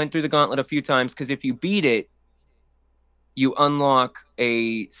 I went through the gauntlet a few times because if you beat it, you unlock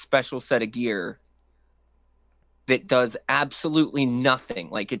a special set of gear that does absolutely nothing.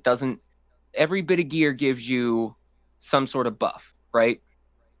 Like it doesn't, every bit of gear gives you some sort of buff, right?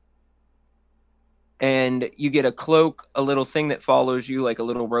 And you get a cloak, a little thing that follows you, like a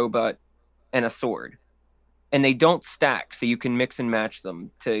little robot, and a sword. And they don't stack, so you can mix and match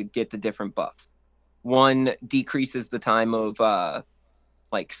them to get the different buffs. One decreases the time of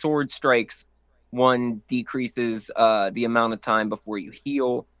like sword strikes. One decreases the amount of time before you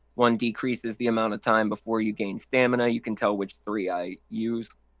heal. One decreases the amount of time before you gain stamina. You can tell which 3 I use.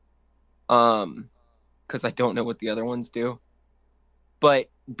 Because I don't know what the other ones do. But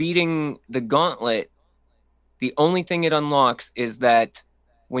beating the gauntlet, the only thing it unlocks is that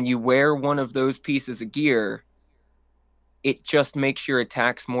when you wear one of those pieces of gear, it just makes your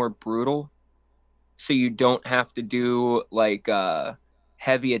attacks more brutal. So you don't have to do like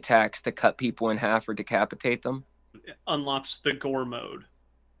heavy attacks to cut people in half or decapitate them. It unlocks the gore mode.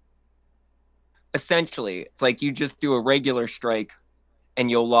 Essentially, it's like you just do a regular strike and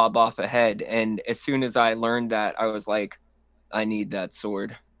you'll lob off a head. And as soon as I learned that, I was like, I need that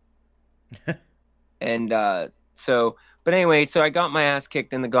sword. And but anyway, so I got my ass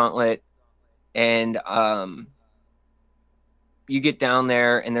kicked in the gauntlet, and you get down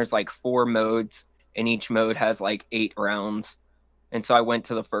there and there's like 4 modes, and each mode has like 8 rounds. And so I went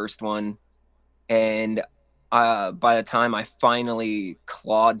to the first one, and by the time I finally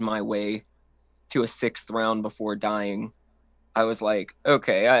clawed my way to a 6th round before dying, I was like,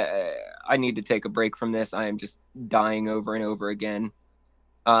 okay, I need to take a break from this. I am just dying over and over again.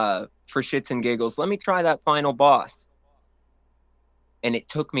 For shits and giggles, let me try that final boss. And it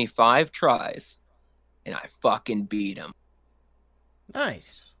took me 5 tries, and I fucking beat him.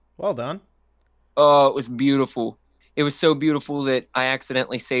 Nice. Well done. Oh, it was beautiful. It was so beautiful that I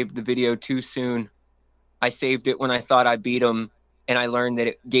accidentally saved the video too soon. I saved it when I thought I beat him, and I learned that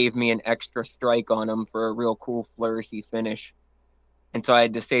it gave me an extra strike on him for a real cool flourishy finish. And so I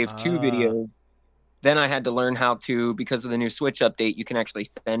had to save 2 videos. Then I had to learn how to, because of the new Switch update, you can actually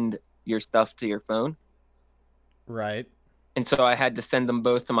send your stuff to your phone. Right. And so I had to send them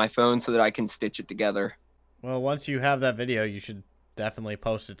both to my phone so that I can stitch it together. Well, once you have that video, you should definitely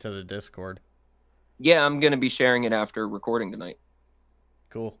post it to the Discord. Yeah, I'm going to be sharing it after recording tonight.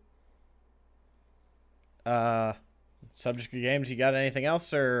 Cool. Subject of games, you got anything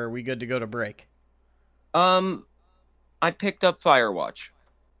else, or are we good to go to break? I picked up Firewatch.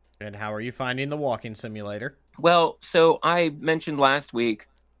 And how are you finding the walking simulator? Well, so I mentioned last week,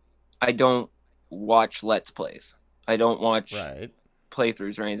 I don't watch Let's Plays. I don't watch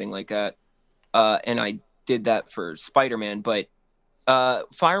playthroughs or anything like that. And I did that for Spider-Man, but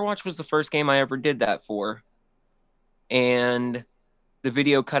Firewatch was the first game I ever did that for. And the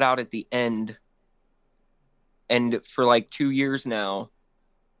video cut out at the end. And for like 2 years now,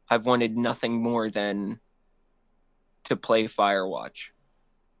 I've wanted nothing more than to play Firewatch.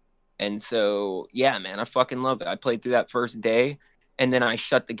 And so, yeah, man, I fucking love it. I played through that first day, and then I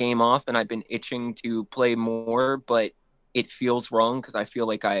shut the game off, and I've been itching to play more, but it feels wrong because I feel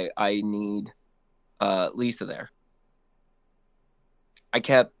like I need Lisa there.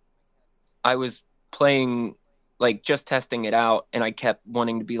 I was playing, like, just testing it out, and I kept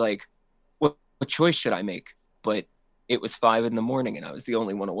wanting to be like, what choice should I make? But it was 5 a.m, and I was the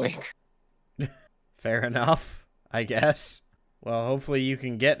only one awake. Fair enough, I guess. Well, hopefully you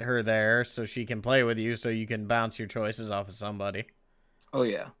can get her there so she can play with you so you can bounce your choices off of somebody. Oh,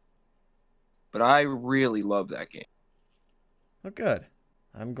 yeah. But I really love that game. Oh, good.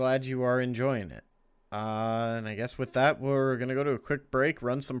 I'm glad you are enjoying it. And I guess with that, we're going to go to a quick break,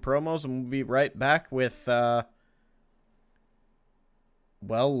 run some promos, and we'll be right back with,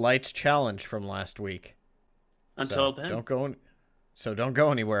 Light's challenge from last week. Until then. Don't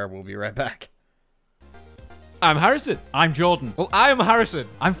go anywhere. We'll be right back. I'm Harrison. I'm Jordan. Well, I'm Harrison.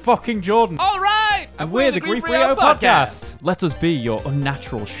 I'm fucking Jordan. All right! And we're the Grief Rio Podcast. Let us be your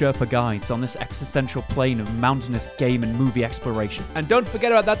unnatural Sherpa guides on this existential plane of mountainous game and movie exploration. And don't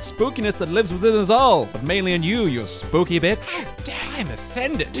forget about that spookiness that lives within us all, but mainly in you, you spooky bitch. Oh, Damn, I'm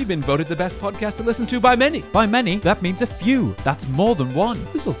offended. We've been voted the best podcast to listen to by many. By many, that means a few. That's more than one.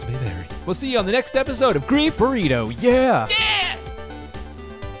 Results may vary. We'll see you on the next episode of Grief Burrito, yeah! Yes!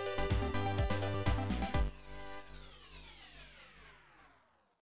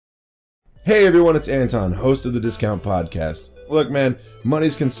 Hey everyone, it's Anton, host of the Discount Podcast. Look man,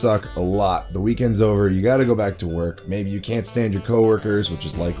 Mondays can suck a lot. The weekend's over, you gotta go back to work. Maybe you can't stand your coworkers, which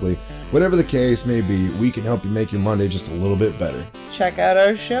is likely. Whatever the case may be, we can help you make your Monday just a little bit better. Check out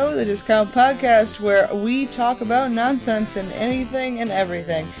our show, The Discount Podcast, where we talk about nonsense and anything and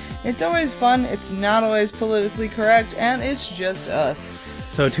everything. It's always fun, it's not always politically correct, and it's just us.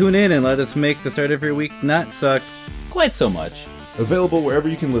 So tune in and let us make the start of your week not suck quite so much. Available wherever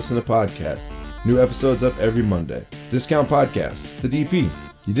you can listen to podcasts. New episodes up every Monday. Discount Podcast, the DP.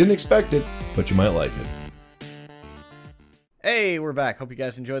 You didn't expect it, but you might like it. Hey, we're back. Hope you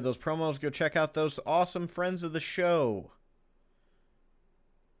guys enjoyed those promos. Go check out those awesome friends of the show.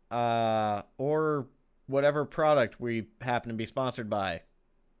 Or whatever product we happen to be sponsored by.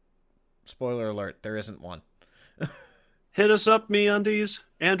 Spoiler alert, there isn't one. Hit us up, MeUndies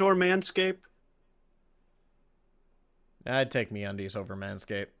and or Manscaped. I'd take MeUndies over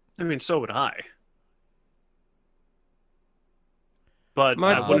Manscaped. I mean, so would I. But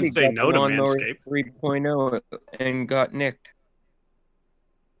My I wouldn't say no to Manscaped. 3.0 and got nicked.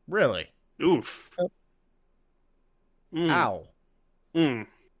 Really? Oof. Ow. I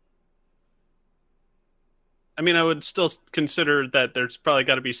mean, I would still consider that there's probably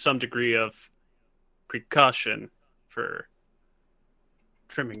got to be some degree of precaution for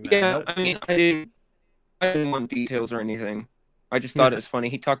trimming that. Yeah, I mean, I didn't want details or anything. I just thought it was funny.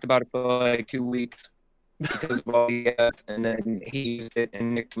 He talked about it for like 2 weeks because of all the ads, and then he used it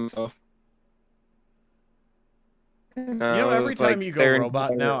and nicked himself. And, every time you go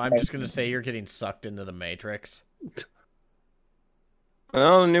robot now, I'm just going to say you're getting sucked into the Matrix.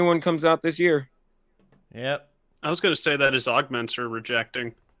 Well, a new one comes out this year. Yep. I was going to say that his augments are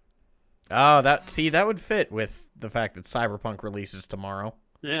rejecting. Oh, that would fit with the fact that Cyberpunk releases tomorrow.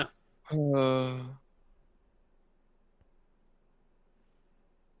 Yeah.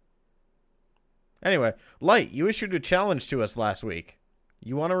 Anyway, Light, you issued a challenge to us last week.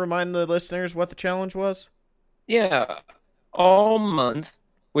 You want to remind the listeners what the challenge was? Yeah, all month,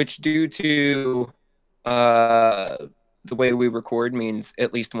 which due to the way we record means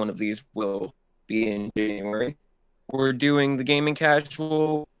at least one of these will be in January. We're doing the Gaming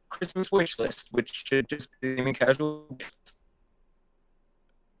Casual Christmas wish list, which should just be the Gaming Casual wish list.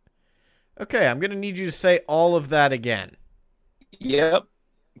 Okay, I'm going to need you to say all of that again. Yep.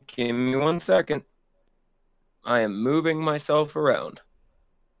 Give me 1 second. I am moving myself around.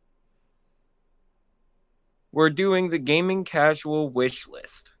 We're doing the Gaming Casual wish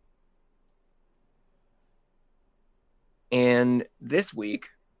list. And this week,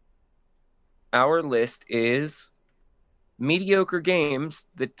 our list is mediocre games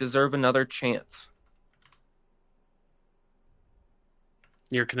that deserve another chance.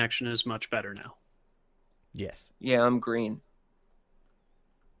 Your connection is much better now. Yes. Yeah, I'm green.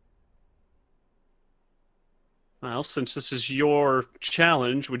 Well, since this is your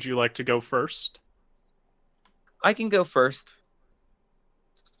challenge, would you like to go first? I can go first.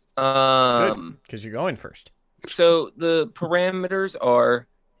 Good, because you're going first. So the parameters are,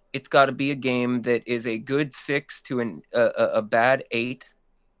 it's got to be a game that is a good 6 to a bad 8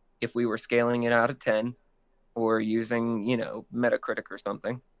 if we were scaling it out of 10 or using, Metacritic or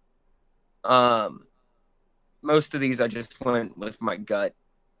something. Most of these I just went with my gut.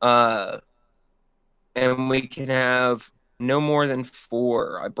 And we can have no more than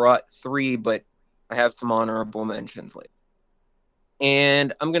 4. I brought 3, but I have some honorable mentions later.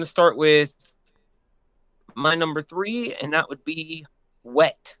 And I'm going to start with my number 3, and that would be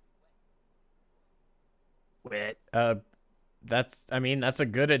Wet. Wet. That's a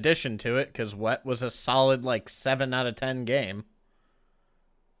good addition to it, because Wet was a solid, 7 out of 10 game.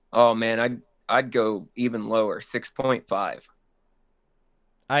 Oh, man, I'd go even lower, 6.5.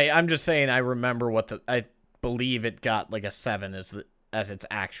 I'm just saying I remember I believe it got like a 7 as its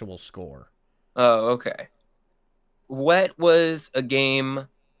actual score. Oh, okay. What was a game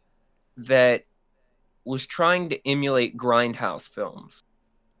that was trying to emulate Grindhouse films?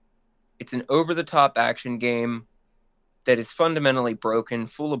 It's an over-the-top action game that is fundamentally broken,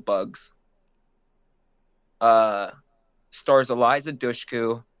 full of bugs. Stars Eliza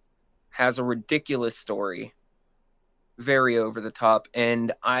Dushku, has a ridiculous story, very over the top,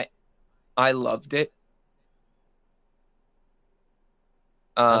 and I loved it.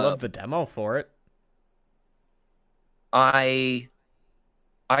 I love the demo for it. I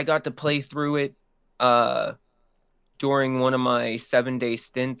got to play through it during one of my 7-day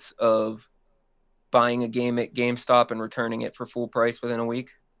stints of buying a game at GameStop and returning it for full price within a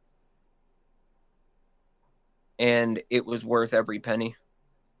week. And it was worth every penny.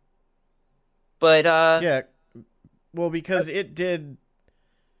 But yeah, well, because it did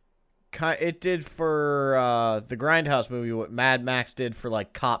for the Grindhouse movie what Mad Max did for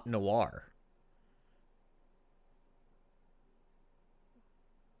like Cop Noir.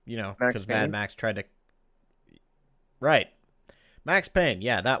 You know, because Mad Max tried to. Right. Max Payne,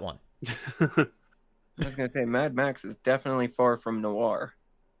 yeah, that one. I was going to say, Mad Max is definitely far from noir.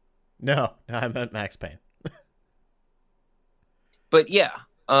 No, I meant Max Payne. But yeah,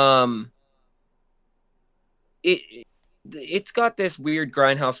 it's got this weird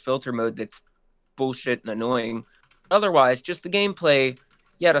Grindhouse filter mode that's bullshit and annoying. Otherwise, just the gameplay,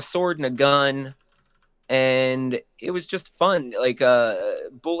 you had a sword and a gun, and it was just fun, like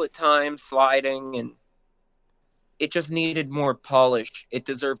bullet time, sliding, and it just needed more polish. It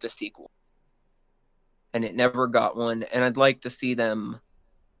deserved a sequel, and it never got one, and I'd like to see them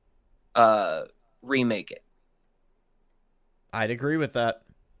remake it. I'd agree with that.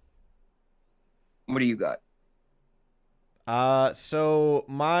 What do you got? So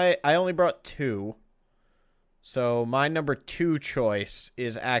I only brought 2. So my number 2 choice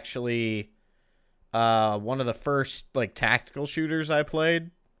is actually one of the first like tactical shooters I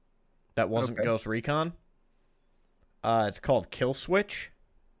played that wasn't Ghost Recon. It's called Kill Switch.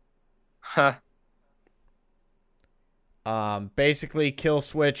 Huh. Basically Kill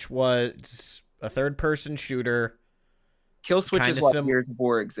Switch was a third-person shooter. Kill Switch is what Gears of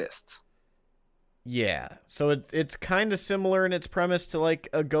War exists. Yeah, so it's kind of similar in its premise to like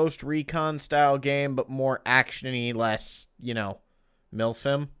a Ghost Recon style game, but more action-y, less,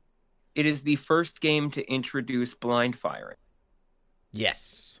 milsim. It is the first game to introduce blind firing.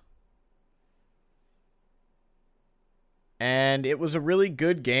 Yes. And it was a really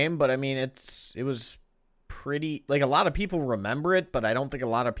good game, but I mean, it was pretty, like, a lot of people remember it, but I don't think a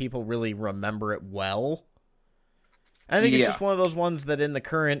lot of people really remember it well. I think it's just one of those ones that in the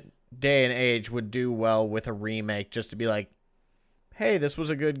current day and age would do well with a remake, just to be like, hey, this was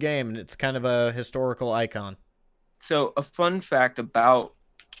a good game, and it's kind of a historical icon. So a fun fact about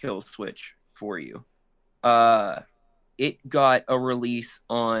Kill Switch for you. It got a release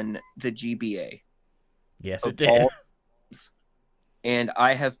on the GBA. Yes, it did. And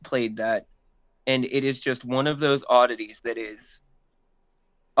I have played that, and it is just one of those oddities that is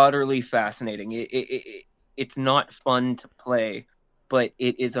utterly fascinating. It's not fun to play, but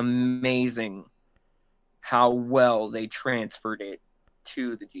it is amazing how well they transferred it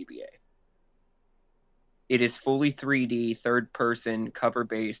to the GBA. It is fully 3D, third-person,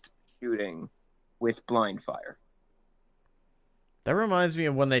 cover-based shooting with blind fire. That reminds me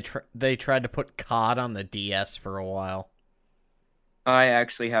of when they tried to put COD on the DS for a while. I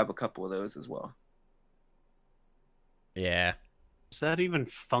actually have a couple of those as well. Yeah. Does that even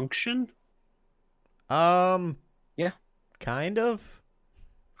function? Yeah. Kind of.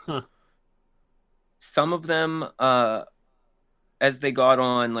 Huh. Some of them, as they got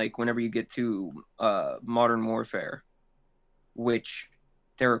on, like, whenever you get to Modern Warfare, which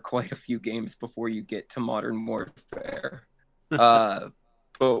there are quite a few games before you get to Modern Warfare. But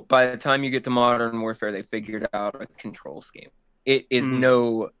by the time you get to Modern Warfare, they figured out a control scheme. It is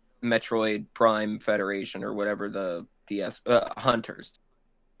no Metroid Prime Federation or whatever the DS... Hunters.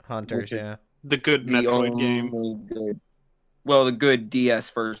 Hunters, yeah. The good Metroid game. The good DS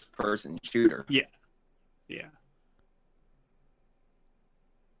first-person shooter. Yeah. Yeah.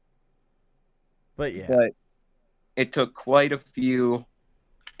 But it took quite a few,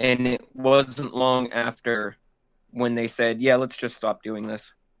 and it wasn't long after when they said, yeah, let's just stop doing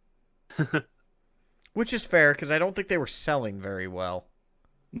this. Which is fair, because I don't think they were selling very well.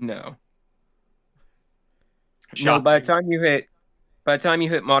 No. Shocking. No, by the time you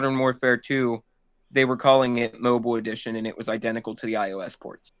hit Modern Warfare 2, they were calling it Mobile Edition, and it was identical to the iOS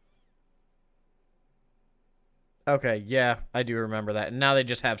ports. Okay, yeah, I do remember that. And now they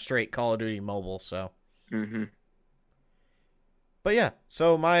just have straight Call of Duty Mobile, so. Mm-hmm. But yeah,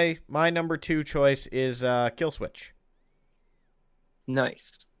 so my number 2 choice is Kill Switch.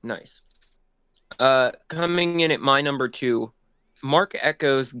 Nice. Coming in at my number 2, Mark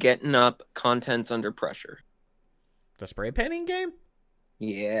Echo's Getting Up, Contents Under Pressure. The spray painting game?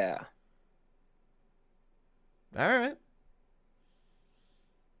 Yeah. All right.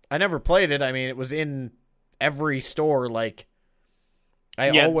 I never played it. I mean, it was in every store. Like, I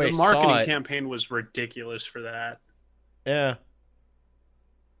always saw it. The marketing campaign was ridiculous for that. Yeah.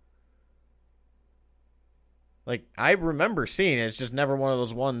 Like, I remember seeing it. It's just never one of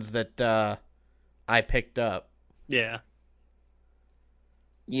those ones that I picked up. Yeah.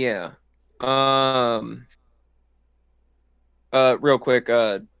 Yeah. Real quick,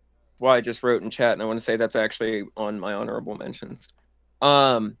 I just wrote in chat, and I want to say that's actually on my honorable mentions.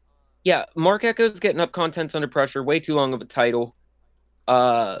 Yeah, Mark Echo's Getting Up, Contents Under Pressure, way too long of a title.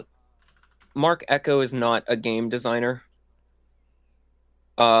 Mark Echo is not a game designer.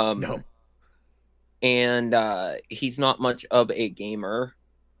 No. And he's not much of a gamer.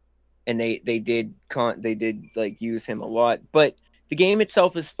 And they did like use him a lot, but the game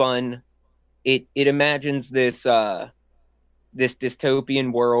itself is fun. It imagines this this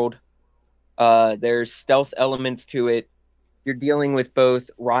dystopian world. There's stealth elements to it. You're dealing with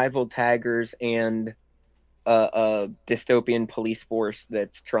both rival taggers and a dystopian police force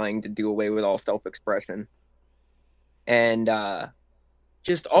that's trying to do away with all self-expression. And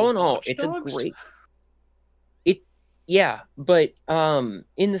just all in all, it's a great. Yeah, but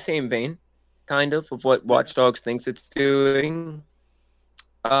in the same vein, kind of what Watch Dogs thinks it's doing.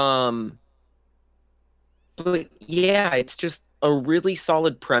 But yeah, it's just a really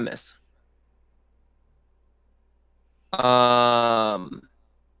solid premise. I'm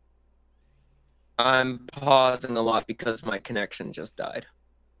pausing a lot because my connection just died.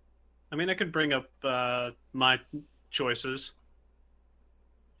 I mean, I could bring up my choices.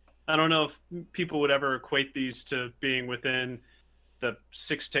 I don't know if people would ever equate these to being within the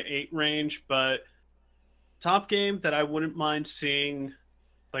 6 to 8 range, but top game that I wouldn't mind seeing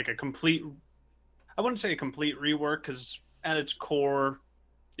like a complete, I wouldn't say a complete rework because at its core,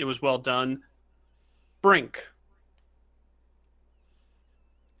 it was well done. Brink.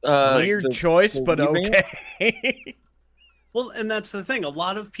 Weird choice, but okay. Well, and that's the thing. A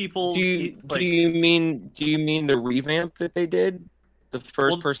lot of people. Do you mean the revamp that they did? The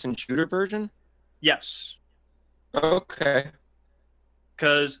first-person shooter version? Yes. Okay.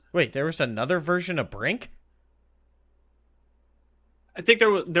 Because wait, there was another version of Brink? I think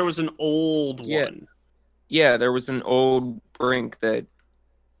there was an old one. Yeah, there was an old Brink that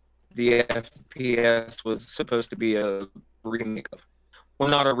the FPS was supposed to be a remake of. Well,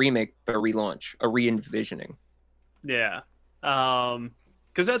 not a remake, but a relaunch, a re-envisioning. Yeah.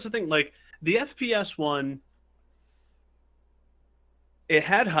 Because that's the thing. Like the FPS one. It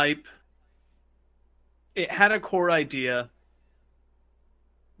had hype. It had a core idea.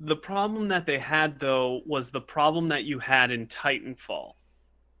 The problem that they had, though, was the problem that you had in Titanfall,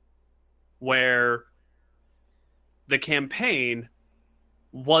 where the campaign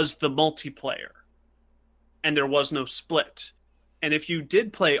was the multiplayer, and there was no split. And if you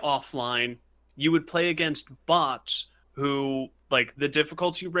did play offline, you would play against bots who, like, the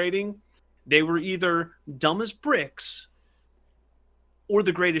difficulty rating, they were either dumb as bricks or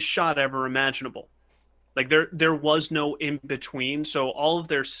the greatest shot ever imaginable. Like there was no in between, so all of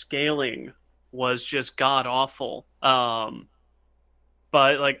their scaling was just god awful. But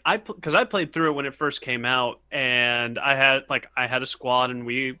like because I played through it when it first came out, and I had a squad, and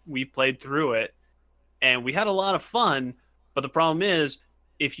we played through it, and we had a lot of fun. But the problem is,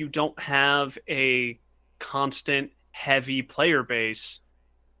 if you don't have a constant heavy player base,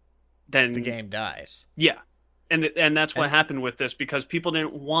 then the game dies. Yeah. And that's what happened with this, because people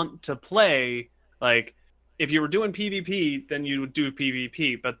didn't want to play. Like, if you were doing PvP, then you would do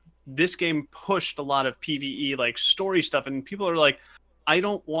PvP. But this game pushed a lot of PvE, like, story stuff. And people are like, I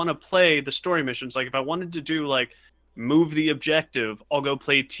don't want to play the story missions. Like, if I wanted to do, like, move the objective, I'll go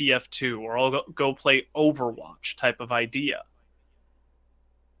play TF2, or I'll go play Overwatch type of idea.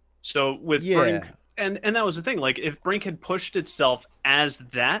 So with Brink, and that was the thing. Like, if Brink had pushed itself as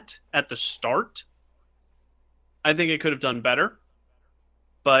that at the start, I think it could have done better.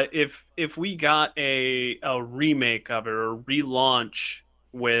 But if we got a remake of it, or a relaunch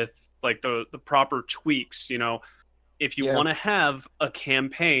with like the proper tweaks, you know, if you want to have a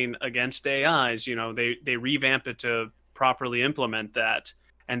campaign against AIs, you know, they revamp it to properly implement that,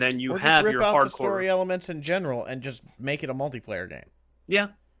 and then you have your hardcore the story elements in general and just make it a multiplayer game. Yeah.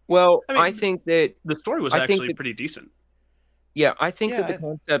 Well, I mean, I think that the story was I think actually that- pretty decent. yeah, I think Yeah, that the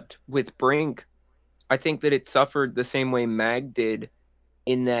concept with Brink, I think that it suffered the same way Mag did,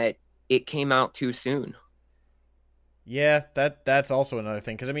 in that it came out too soon. Yeah, that's also another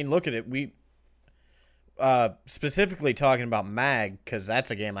thing. Because, I mean, look at it. We, specifically talking about Mag, because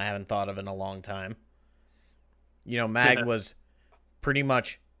that's a game I haven't thought of in a long time. You know, Mag Yeah. was pretty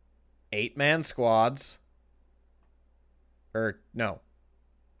much 8-man squads. Or, no.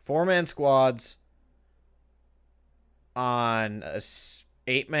 4-man squads on a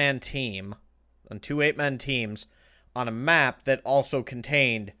 8-man team. On 2 8-man teams. On a map that also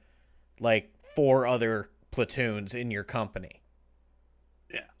contained, like, 4 other platoons in your company.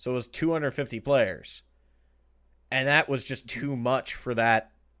 Yeah. So it was 250 players. And that was just too much for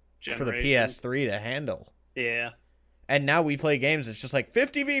that for the Generation. PS3 to handle. Yeah. And now we play games it's just like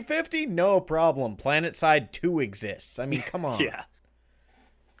 50v50, no problem. PlanetSide 2 exists. I mean, come on. Yeah.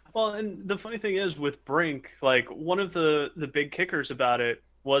 Well, and the funny thing is with Brink, like one of the big kickers about it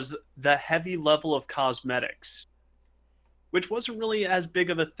was the heavy level of cosmetics, which wasn't really as big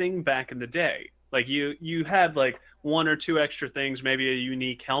of a thing back in the day. Like you had like 1 or 2 extra things, maybe a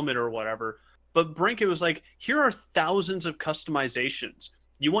unique helmet or whatever. But Brink, it was like, here are thousands of customizations.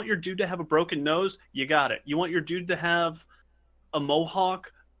 You want your dude to have a broken nose? You got it. You want your dude to have a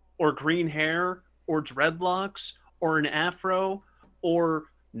mohawk or green hair or dreadlocks or an afro or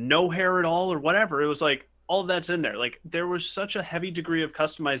no hair at all or whatever. It was like, all of that's in there. Like, there was such a heavy degree of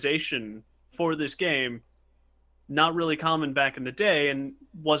customization for this game, not really common back in the day, and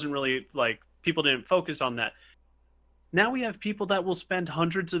wasn't really, like, people didn't focus on that. Now we have people that will spend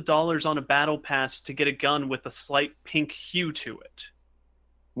hundreds of dollars on a battle pass to get a gun with a slight pink hue to it.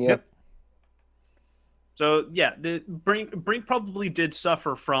 Yep. So yeah, the Brink probably did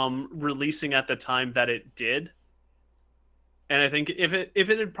suffer from releasing at the time that it did. And I think if it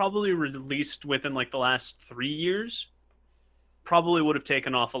had probably released within like the last 3 years, probably would have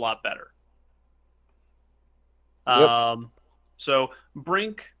taken off a lot better. Yep. So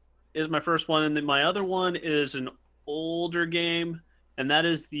Brink is my first one, and then my other one is an older game, and that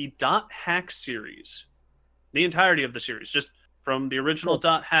is the Dot Hack series. The entirety of the series, just from the original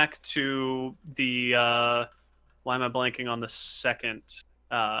Dot Hack to the why am I blanking on the second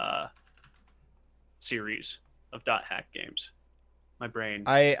series of Dot Hack games? My brain.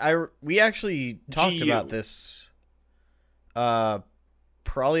 We actually talked GU. about this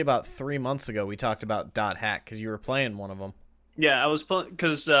probably about 3 months ago. We talked about Dot Hack because you were playing one of them. Yeah, I was playing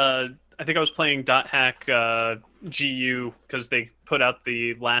because I think I was playing Dot Hack GU because they put out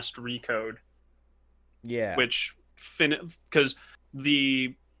the last Recode. Yeah. Which because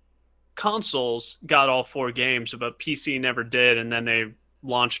the consoles got all 4 games, but PC never did, and then they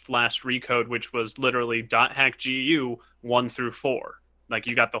launched Last Recode, which was literally Dot Hack GU 1 through 4. Like,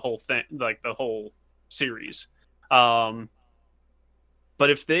 you got the whole thing, like the whole series. But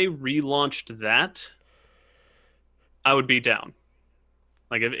if they relaunched that, I would be down.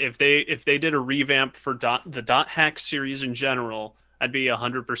 Like, if they did a revamp for the Dot Hack series in general, I'd be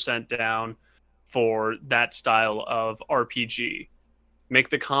 100% down for that style of RPG. Make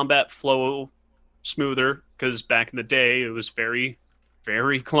the combat flow smoother, because back in the day it was very,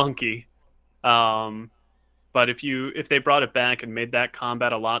 very clunky. But if they brought it back and made that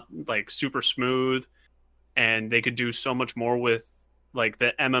combat a lot like super smooth, and they could do so much more with like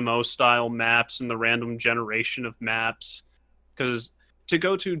the MMO style maps and the random generation of maps, because to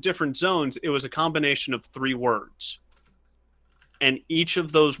go to different zones, it was a combination of 3 words, and each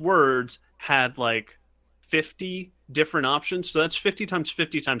of those words had like 50 different options. So that's 50 times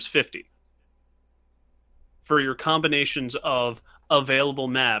 50 times 50 for your combinations of available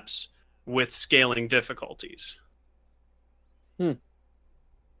maps with scaling difficulties.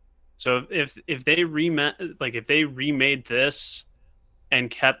 So if they remade this and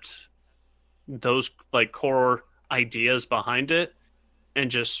kept those like core ideas behind it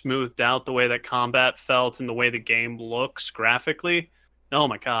and just smoothed out the way that combat felt and the way the game looks graphically, oh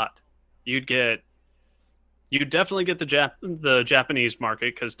my god, you'd definitely get the Japanese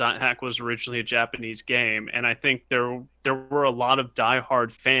market, because Dot Hack was originally a Japanese game, and I think there were a lot of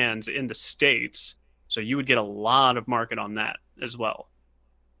diehard fans in the States, so you would get a lot of market on that as well.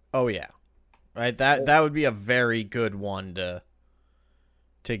 Oh yeah, right. That would be a very good one to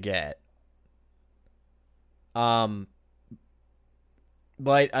get. But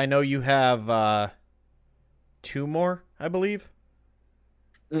I know you have 2 more, I believe.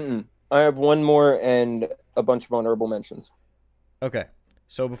 I have 1 more and a bunch of honorable mentions. Okay.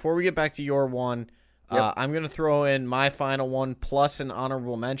 So before we get back to your one, I'm going to throw in my final one plus an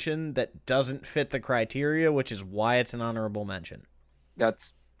honorable mention that doesn't fit the criteria, which is why it's an honorable mention.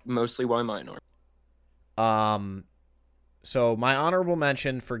 That's mostly why mine are. So my honorable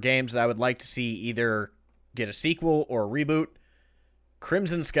mention for games that I would like to see either get a sequel or a reboot,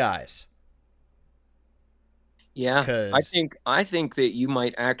 Crimson Skies. Yeah, I think that you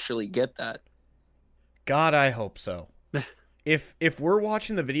might actually get that. God, I hope so. If we're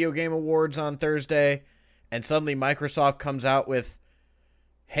watching the Video Game Awards on Thursday and suddenly Microsoft comes out with,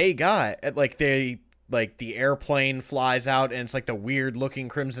 hey guy, like the airplane flies out and it's like the weird looking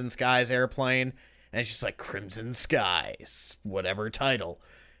Crimson Skies airplane and it's just like Crimson Skies, whatever title.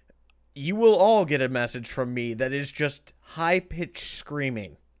 You will all get a message from me that is just high-pitched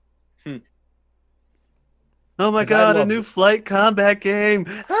screaming. Oh my god, a new flight combat game!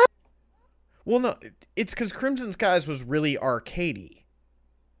 Well, no, it's because Crimson Skies was really arcadey.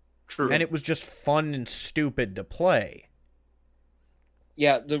 True. And it was just fun and stupid to play.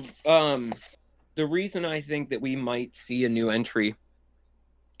 Yeah, the reason I think that we might see a new entry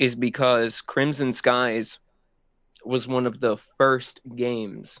is because Crimson Skies was one of the first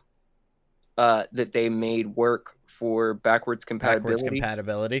games that they made work for backwards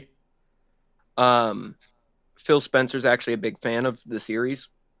compatibility. Phil Spencer's actually a big fan of the series.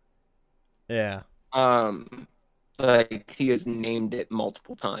 Yeah. Like he has named it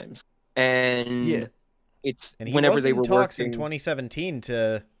multiple times, and it's and he whenever was they in were talks working in 2017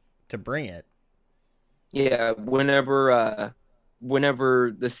 to bring it. Yeah, whenever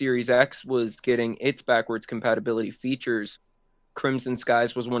the Series X was getting its backwards compatibility features, Crimson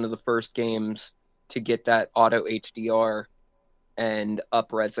Skies was one of the first games to get that auto HDR and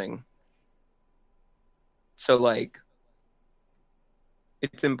up-resing. So, like,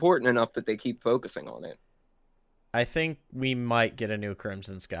 it's important enough that they keep focusing on it. I think we might get a new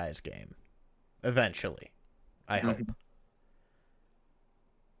Crimson Skies game. Eventually. I hope.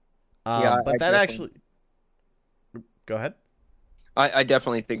 But that actually... Go ahead. I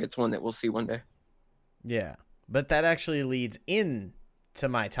definitely think it's one that we'll see one day. Yeah. But that actually leads in to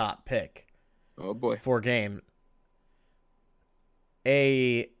my top pick. Oh, boy. For game.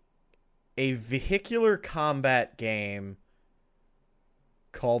 A vehicular combat game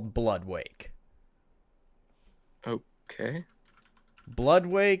called Bloodwake. Okay.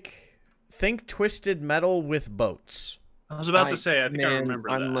 Bloodwake, think Twisted Metal with boats. I was about to say, I think I remember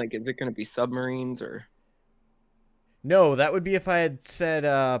that. I'm like, is it going to be submarines or... No, that would be if I had said,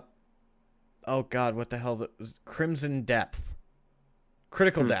 oh god, what the hell, that was Crimson Depth.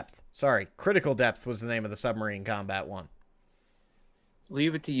 Critical Depth. Sorry, Critical Depth was the name of the submarine combat one.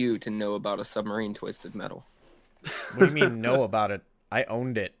 Leave it to you to know about a submarine Twisted Metal. What do you mean know about it? I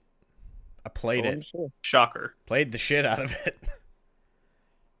owned it. I played it. Sure. Shocker. Played the shit out of it.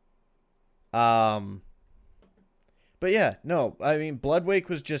 But yeah, no, I mean, Bloodwake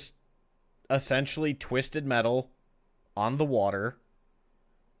was just essentially Twisted Metal on the water,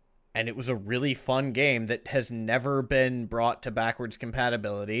 and it was a really fun game that has never been brought to backwards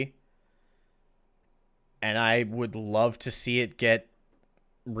compatibility, and I would love to see it get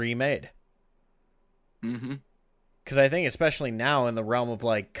remade. Because I think especially now in the realm of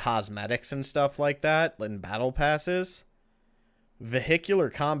like cosmetics and stuff like that, and battle passes, vehicular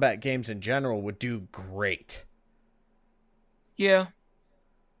combat games in general would do great. Yeah.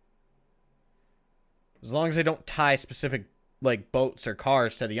 As long as they don't tie specific like boats or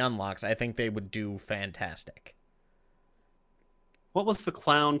cars to the unlocks, I think they would do fantastic. What was the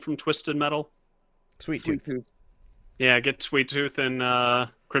clown from Twisted Metal? Sweet Tooth. Yeah, get Sweet Tooth in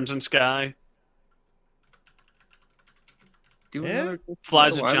Crimson Sky.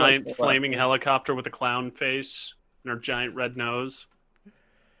 Flies a giant flaming helicopter with a clown face and her giant red nose.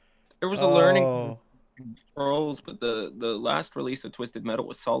 There was a learning controls, but the last release of Twisted Metal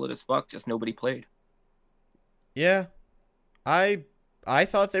was solid as fuck, just nobody played. Yeah. I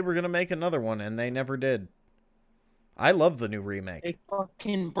thought they were going to make another one, and they never did. I love the new remake. They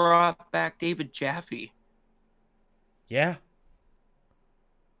fucking brought back David Jaffe. Yeah.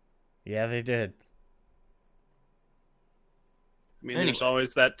 Yeah, they did. I mean, there's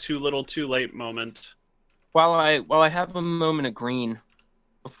always that too little too late moment. While I have a moment of green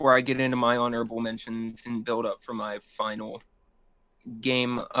before I get into my honorable mentions and build up for my final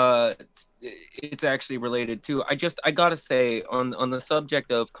game, it's actually related to, I gotta say, on the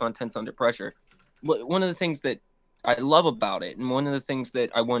subject of contents under pressure, one of the things that I love about it, and one of the things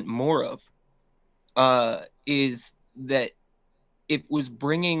that I want more of, is that it was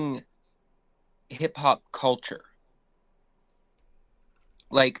bringing hip-hop culture.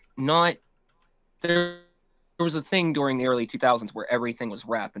 Like, not... There was a thing during the early 2000s where everything was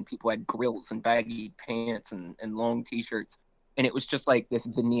rap, and people had grills and baggy pants and long t-shirts, and it was just like this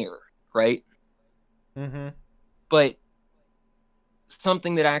veneer, right? Mm-hmm. But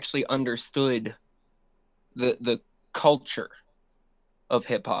something that actually understood the culture of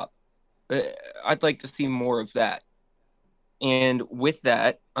hip hop. I'd like to see more of that. And with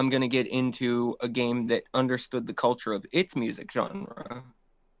that, I'm going to get into a game that understood the culture of its music genre.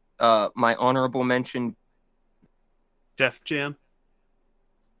 My honorable mention. Def Jam.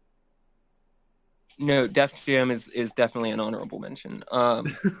 No, Def Jam is definitely an honorable mention.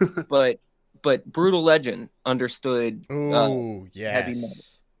 But Brutal Legend understood Ooh, heavy metal.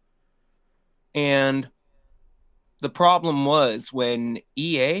 yes. And the problem was when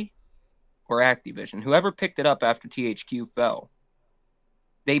EA or Activision, whoever picked it up after THQ fell,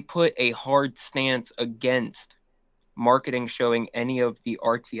 they put a hard stance against marketing showing any of the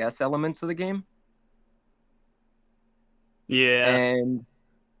RTS elements of the game. Yeah. And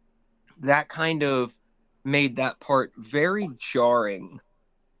that kind of made that part very jarring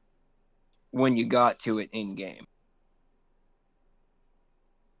when you got to it in game.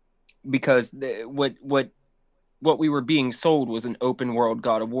 Because what we were being sold was an open world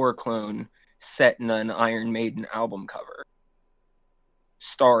God of War clone set in an Iron Maiden album cover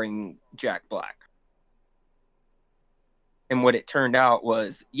starring Jack Black. And what it turned out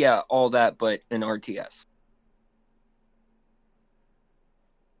was, yeah, all that but an RTS.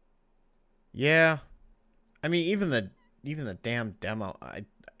 Yeah. I mean, even the damn demo,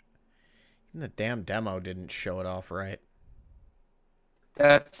 even the damn demo didn't show it off right.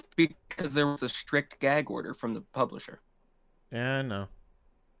 That's because there was a strict gag order from the publisher. Yeah, I know.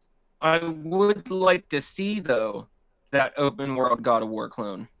 I would like to see, though, that open world God of War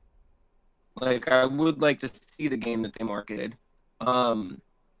clone. Like, I would like to see the game that they marketed.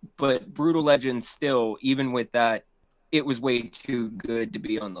 But Brutal Legend still, even with that, it was way too good to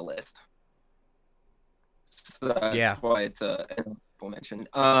be on the list. So that's why it's an honorable mention.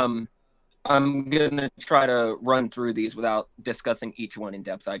 I'm going to try to run through these without discussing each one in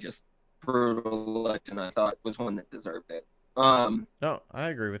depth. Brutal Legend, I thought, was one that deserved it. No, I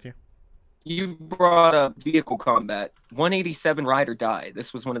agree with you. You brought up vehicle combat. 187 Ride or Die.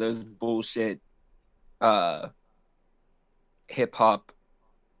 This was one of those bullshit hip-hop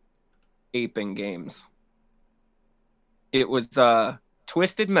aping games. It was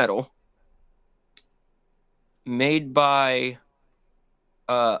Twisted Metal, made by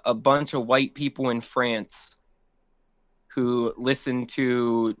a bunch of white people in France who listened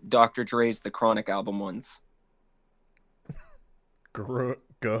to Dr. Dre's The Chronic album once.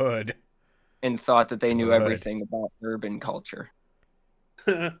 Good. And thought that they knew everything about urban culture.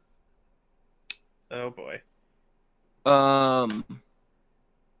 Oh boy.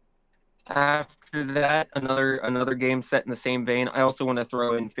 After that, another game set in the same vein. I also want to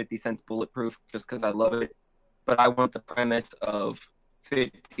throw in 50 Cent's Bulletproof just because I love it. But I want the premise of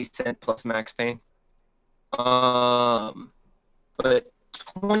 50 Cent plus Max Payne. But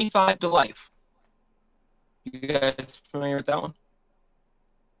 25 to Life. You guys familiar with that one?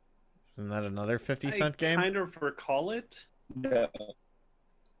 Isn't that another 50 Cent game? I kind of recall it. No.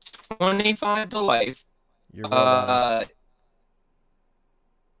 25 to Life. You're rolling.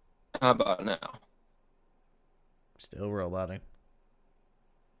 How about now? Still roboting.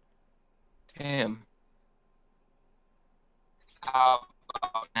 Damn. How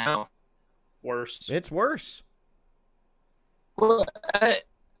about now? Worse. It's worse. Well,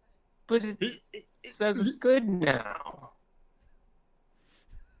 but it says it's good now.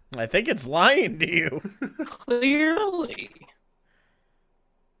 I think it's lying to you. Clearly.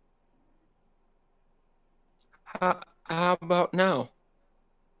 How about now?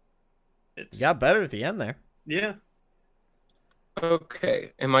 It got better at the end there. Yeah.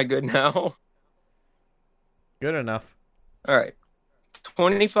 Okay. Am I good now? Good enough. All right.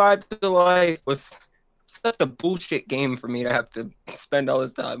 25 to Life was such a bullshit game for me to have to spend all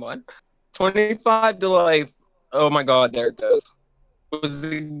this time on. 25 to Life. Oh my God, there it goes. It was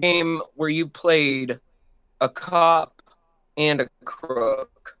a game where you played a cop and a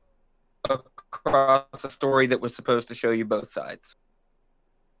crook across a story that was supposed to show you both sides.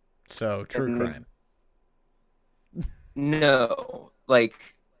 So, true crime. No, like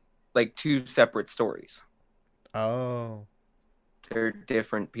two separate stories. Oh. They're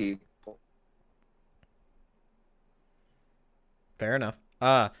different people. Fair enough.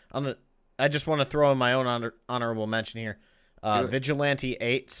 I just want to throw in my own honorable mention here. Vigilante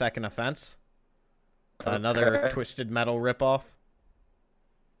 8, Second Offense. Okay. Another Twisted Metal ripoff.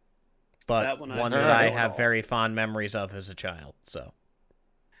 But That one that I have very fond memories of as a child. So.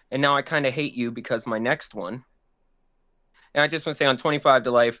 And now I kind of hate you because my next one, and I just want to say on 25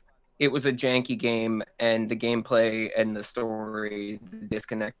 to Life, it was a janky game, and the gameplay and the story, the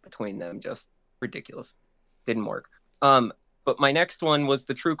disconnect between them, just ridiculous. Didn't work. But my next one was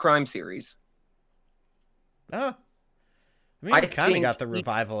the True Crime series. Oh. I mean, I we kind of think got the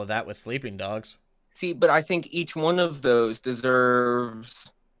revival of that with Sleeping Dogs. See, but I think each one of those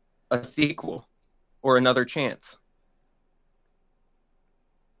deserves a sequel or another chance.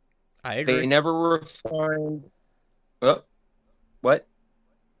 I agree. They never refined. Oh, what?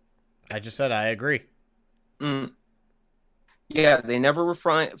 I just said I agree. Yeah, they never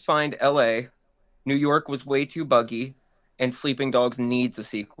refined L.A. New York was way too buggy, and Sleeping Dogs needs a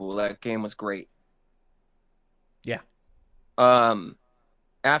sequel. That game was great. Yeah.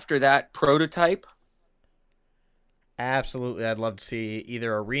 After that, Prototype. Absolutely. I'd love to see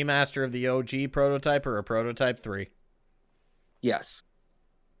either a remaster of the OG Prototype or a Prototype 3. Yes.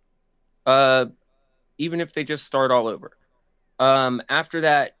 Even if they just start all over. After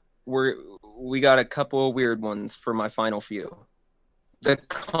that, we got a couple of weird ones for my final few. The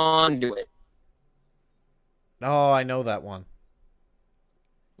Conduit. Oh, I know that one.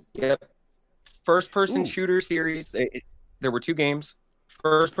 Yep. First-person shooter series. There were 2 games.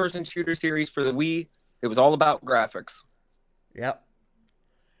 First-person shooter series for the Wii. It was all about graphics. Yep.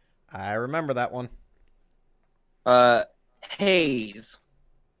 I remember that one. Haze.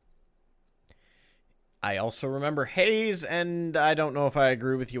 I also remember Haze, and I don't know if I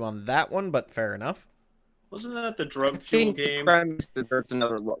agree with you on that one, but fair enough. Wasn't that the drug I fuel think game? the premise deserves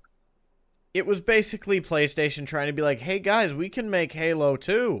another look. It was basically PlayStation trying to be like, hey guys, we can make Halo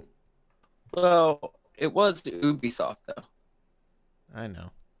 2. Well, it was Ubisoft though. I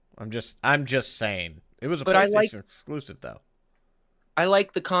know. I'm just saying. It was a But I PlayStation exclusive though. I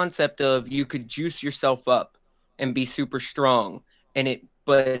like the concept of you could juice yourself up and be super strong,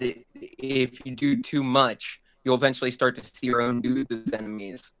 but if you do too much, you'll eventually start to see your own dudes as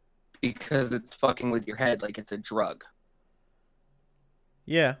enemies because it's fucking with your head like it's a drug.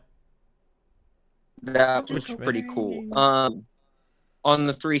 Yeah. That was pretty cool. On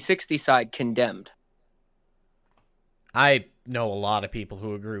the 360 side, Condemned. I know a lot of people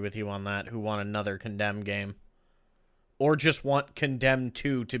who agree with you on that, who want another Condemned game. Or just want Condemned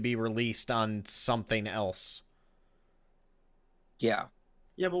 2 to be released on something else. Yeah.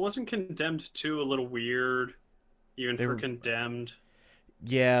 Yeah, but wasn't Condemned 2 a little weird? Even for Condemned?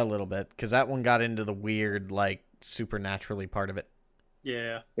 Yeah, a little bit. Because that one got into the weird, like, supernaturally part of it.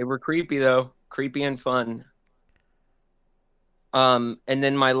 Yeah. They were creepy, though. Creepy and fun. And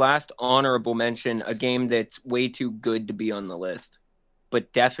then my last honorable mention, a game that's way too good to be on the list,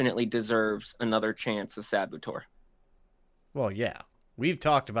 but definitely deserves another chance, is Saboteur. Well, yeah. We've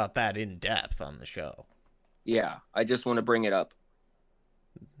talked about that in depth on the show. Yeah, I just want to bring it up.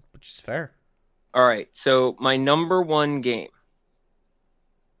 Which is fair. All right, so my number one game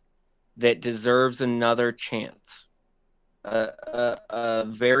that deserves another chance, a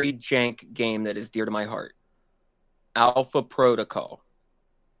very jank game that is dear to my heart, Alpha Protocol.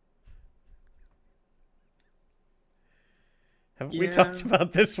 Have we talked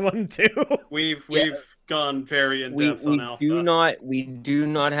about this one too? We've gone very in depth on Alpha. We do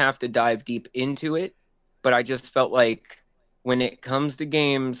not have to dive deep into it, but I just felt like when it comes to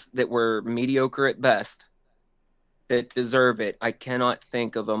games that were mediocre at best that deserve it, I cannot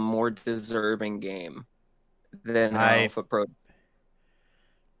think of a more deserving game than Alpha Protocol.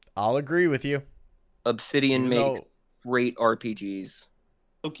 I'll agree with you. Obsidian makes great RPGs.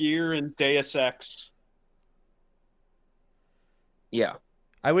 Gear and Deus Ex. Yeah.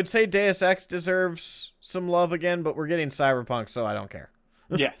 I would say Deus Ex deserves some love again, but we're getting Cyberpunk, so I don't care.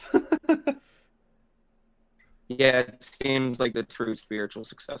 Yeah. Yeah, it seems like the true spiritual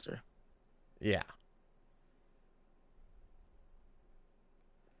successor. Yeah.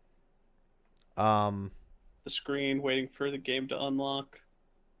 The screen waiting for the game to unlock.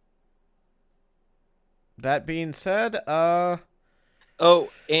 That being said, Oh,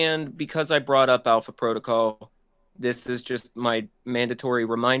 and because I brought up Alpha Protocol, this is just my mandatory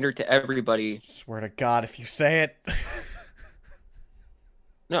reminder to everybody. Swear to God, if you say it.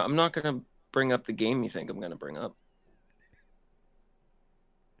 No, I'm not going to bring up the game you think I'm going to bring up.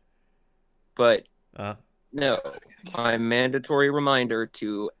 But, no, my mandatory reminder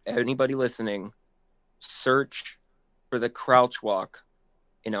to anybody listening, search for the crouch walk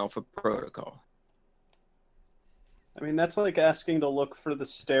in Alpha Protocol. I mean, that's like asking to look for the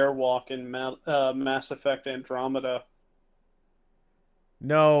stair walk in Mass Effect Andromeda.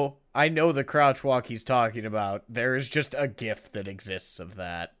 No, I know the crouch walk he's talking about. There is just a GIF that exists of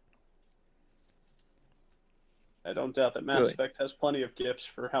that. I don't doubt that Mass Effect has plenty of GIFs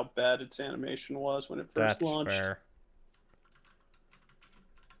for how bad its animation was when it first launched. Fair.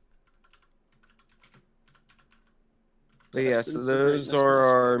 But yeah, so those are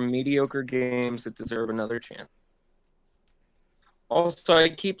our mediocre games that deserve another chance. Also, I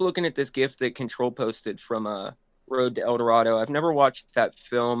keep looking at this GIF that Control posted from Road to El Dorado. I've never watched that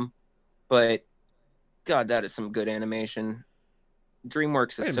film, but God, that is some good animation.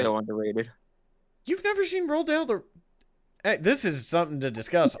 DreamWorks is so underrated. You've never seen Roll Down the... Hey, this is something to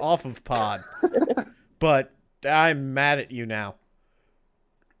discuss off of pod, but I'm mad at you now.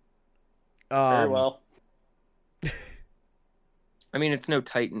 Very well. I mean, it's no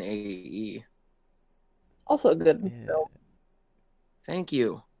Titan AE. Also a good film. Thank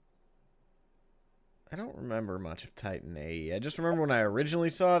you. I don't remember much of Titan AE. I just remember when I originally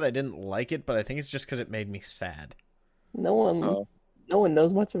saw it, I didn't like it, but I think it's just because it made me sad. No one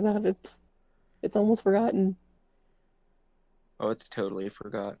knows much about it. It's almost forgotten. Oh, it's totally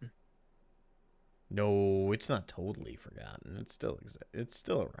forgotten. No, it's not totally forgotten. It's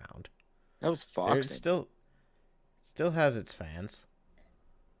still around. That was Fox. It still has its fans.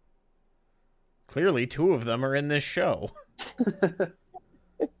 Clearly, 2 of them are in this show.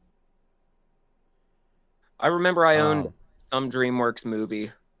 I remember I owned some DreamWorks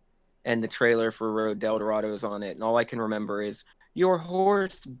movie, and the trailer for Road to El Dorado is on it, and all I can remember is, "Your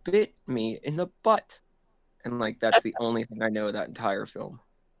horse bit me in the butt." And, like, that's the only thing I know of that entire film.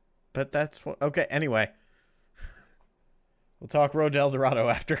 But that's what... Okay, anyway. We'll talk Road to El Dorado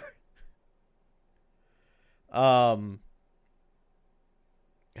after. God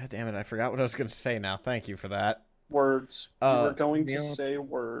damn it, I forgot what I was going to say now. Thank you for that. Words. You were going to say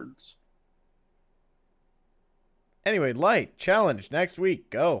words. Anyway, Light, challenge, next week,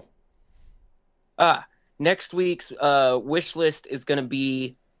 go. Next week's wish list is going to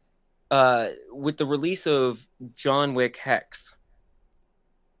be with the release of John Wick Hex.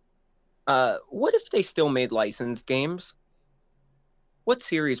 What if they still made licensed games? What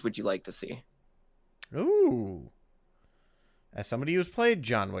series would you like to see? Ooh. As somebody who's played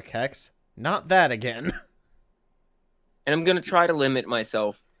John Wick Hex, not that again. And I'm going to try to limit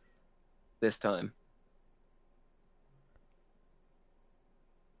myself this time.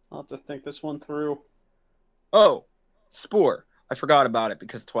 I'll have to think this one through. Oh, Spore. I forgot about it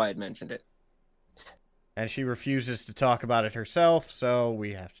because Twi had mentioned it. And she refuses to talk about it herself, so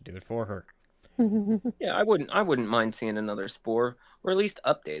we have to do it for her. Yeah, I wouldn't mind seeing another Spore, or at least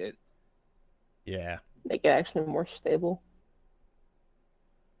update it. Yeah. Make it actually more stable.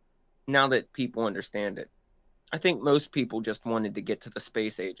 Now that people understand it. I think most people just wanted to get to the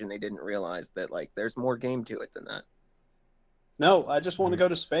space age and they didn't realize that, like, there's more game to it than that. No, I just want to go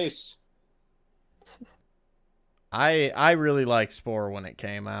to space. I really liked Spore when it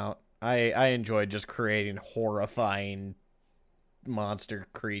came out. I enjoyed just creating horrifying monster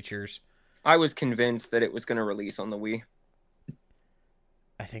creatures. I was convinced that it was going to release on the Wii.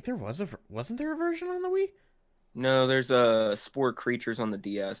 I think there wasn't there a version on the Wii? No, there's a Spore Creatures on the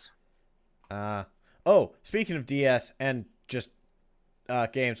DS. Oh, speaking of DS and just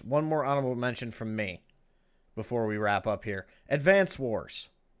games, one more honorable mention from me before we wrap up here. Advance Wars.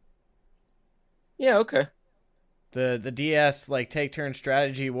 Yeah, okay. The DS like take turn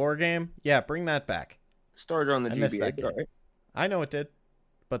strategy war game. Yeah, bring that back. Started on the GBA, game. Right? I know it did,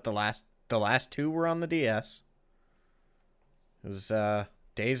 but the last 2 were on the DS. It was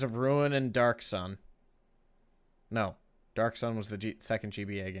Days of Ruin and Dark Sun. No, Dark Sun was the second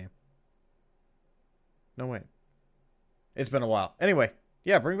GBA game. No, wait. It's been a while. Anyway,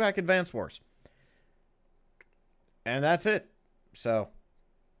 yeah, bring back Advance Wars. And that's it. So,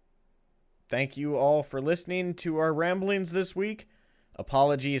 thank you all for listening to our ramblings this week.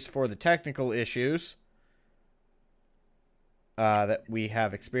 Apologies for the technical issues that we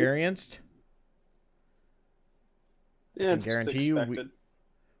have experienced. Yeah, I guarantee you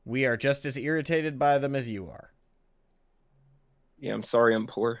we are just as irritated by them as you are. Yeah, I'm sorry I'm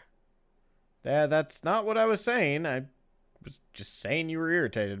poor. Yeah, that's not what I was saying. I was just saying you were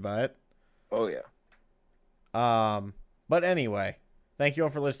irritated by it. Oh, yeah. But anyway, thank you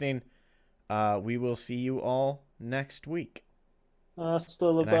all for listening. We will see you all next week. Hasta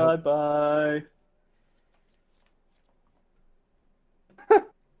la bye-bye.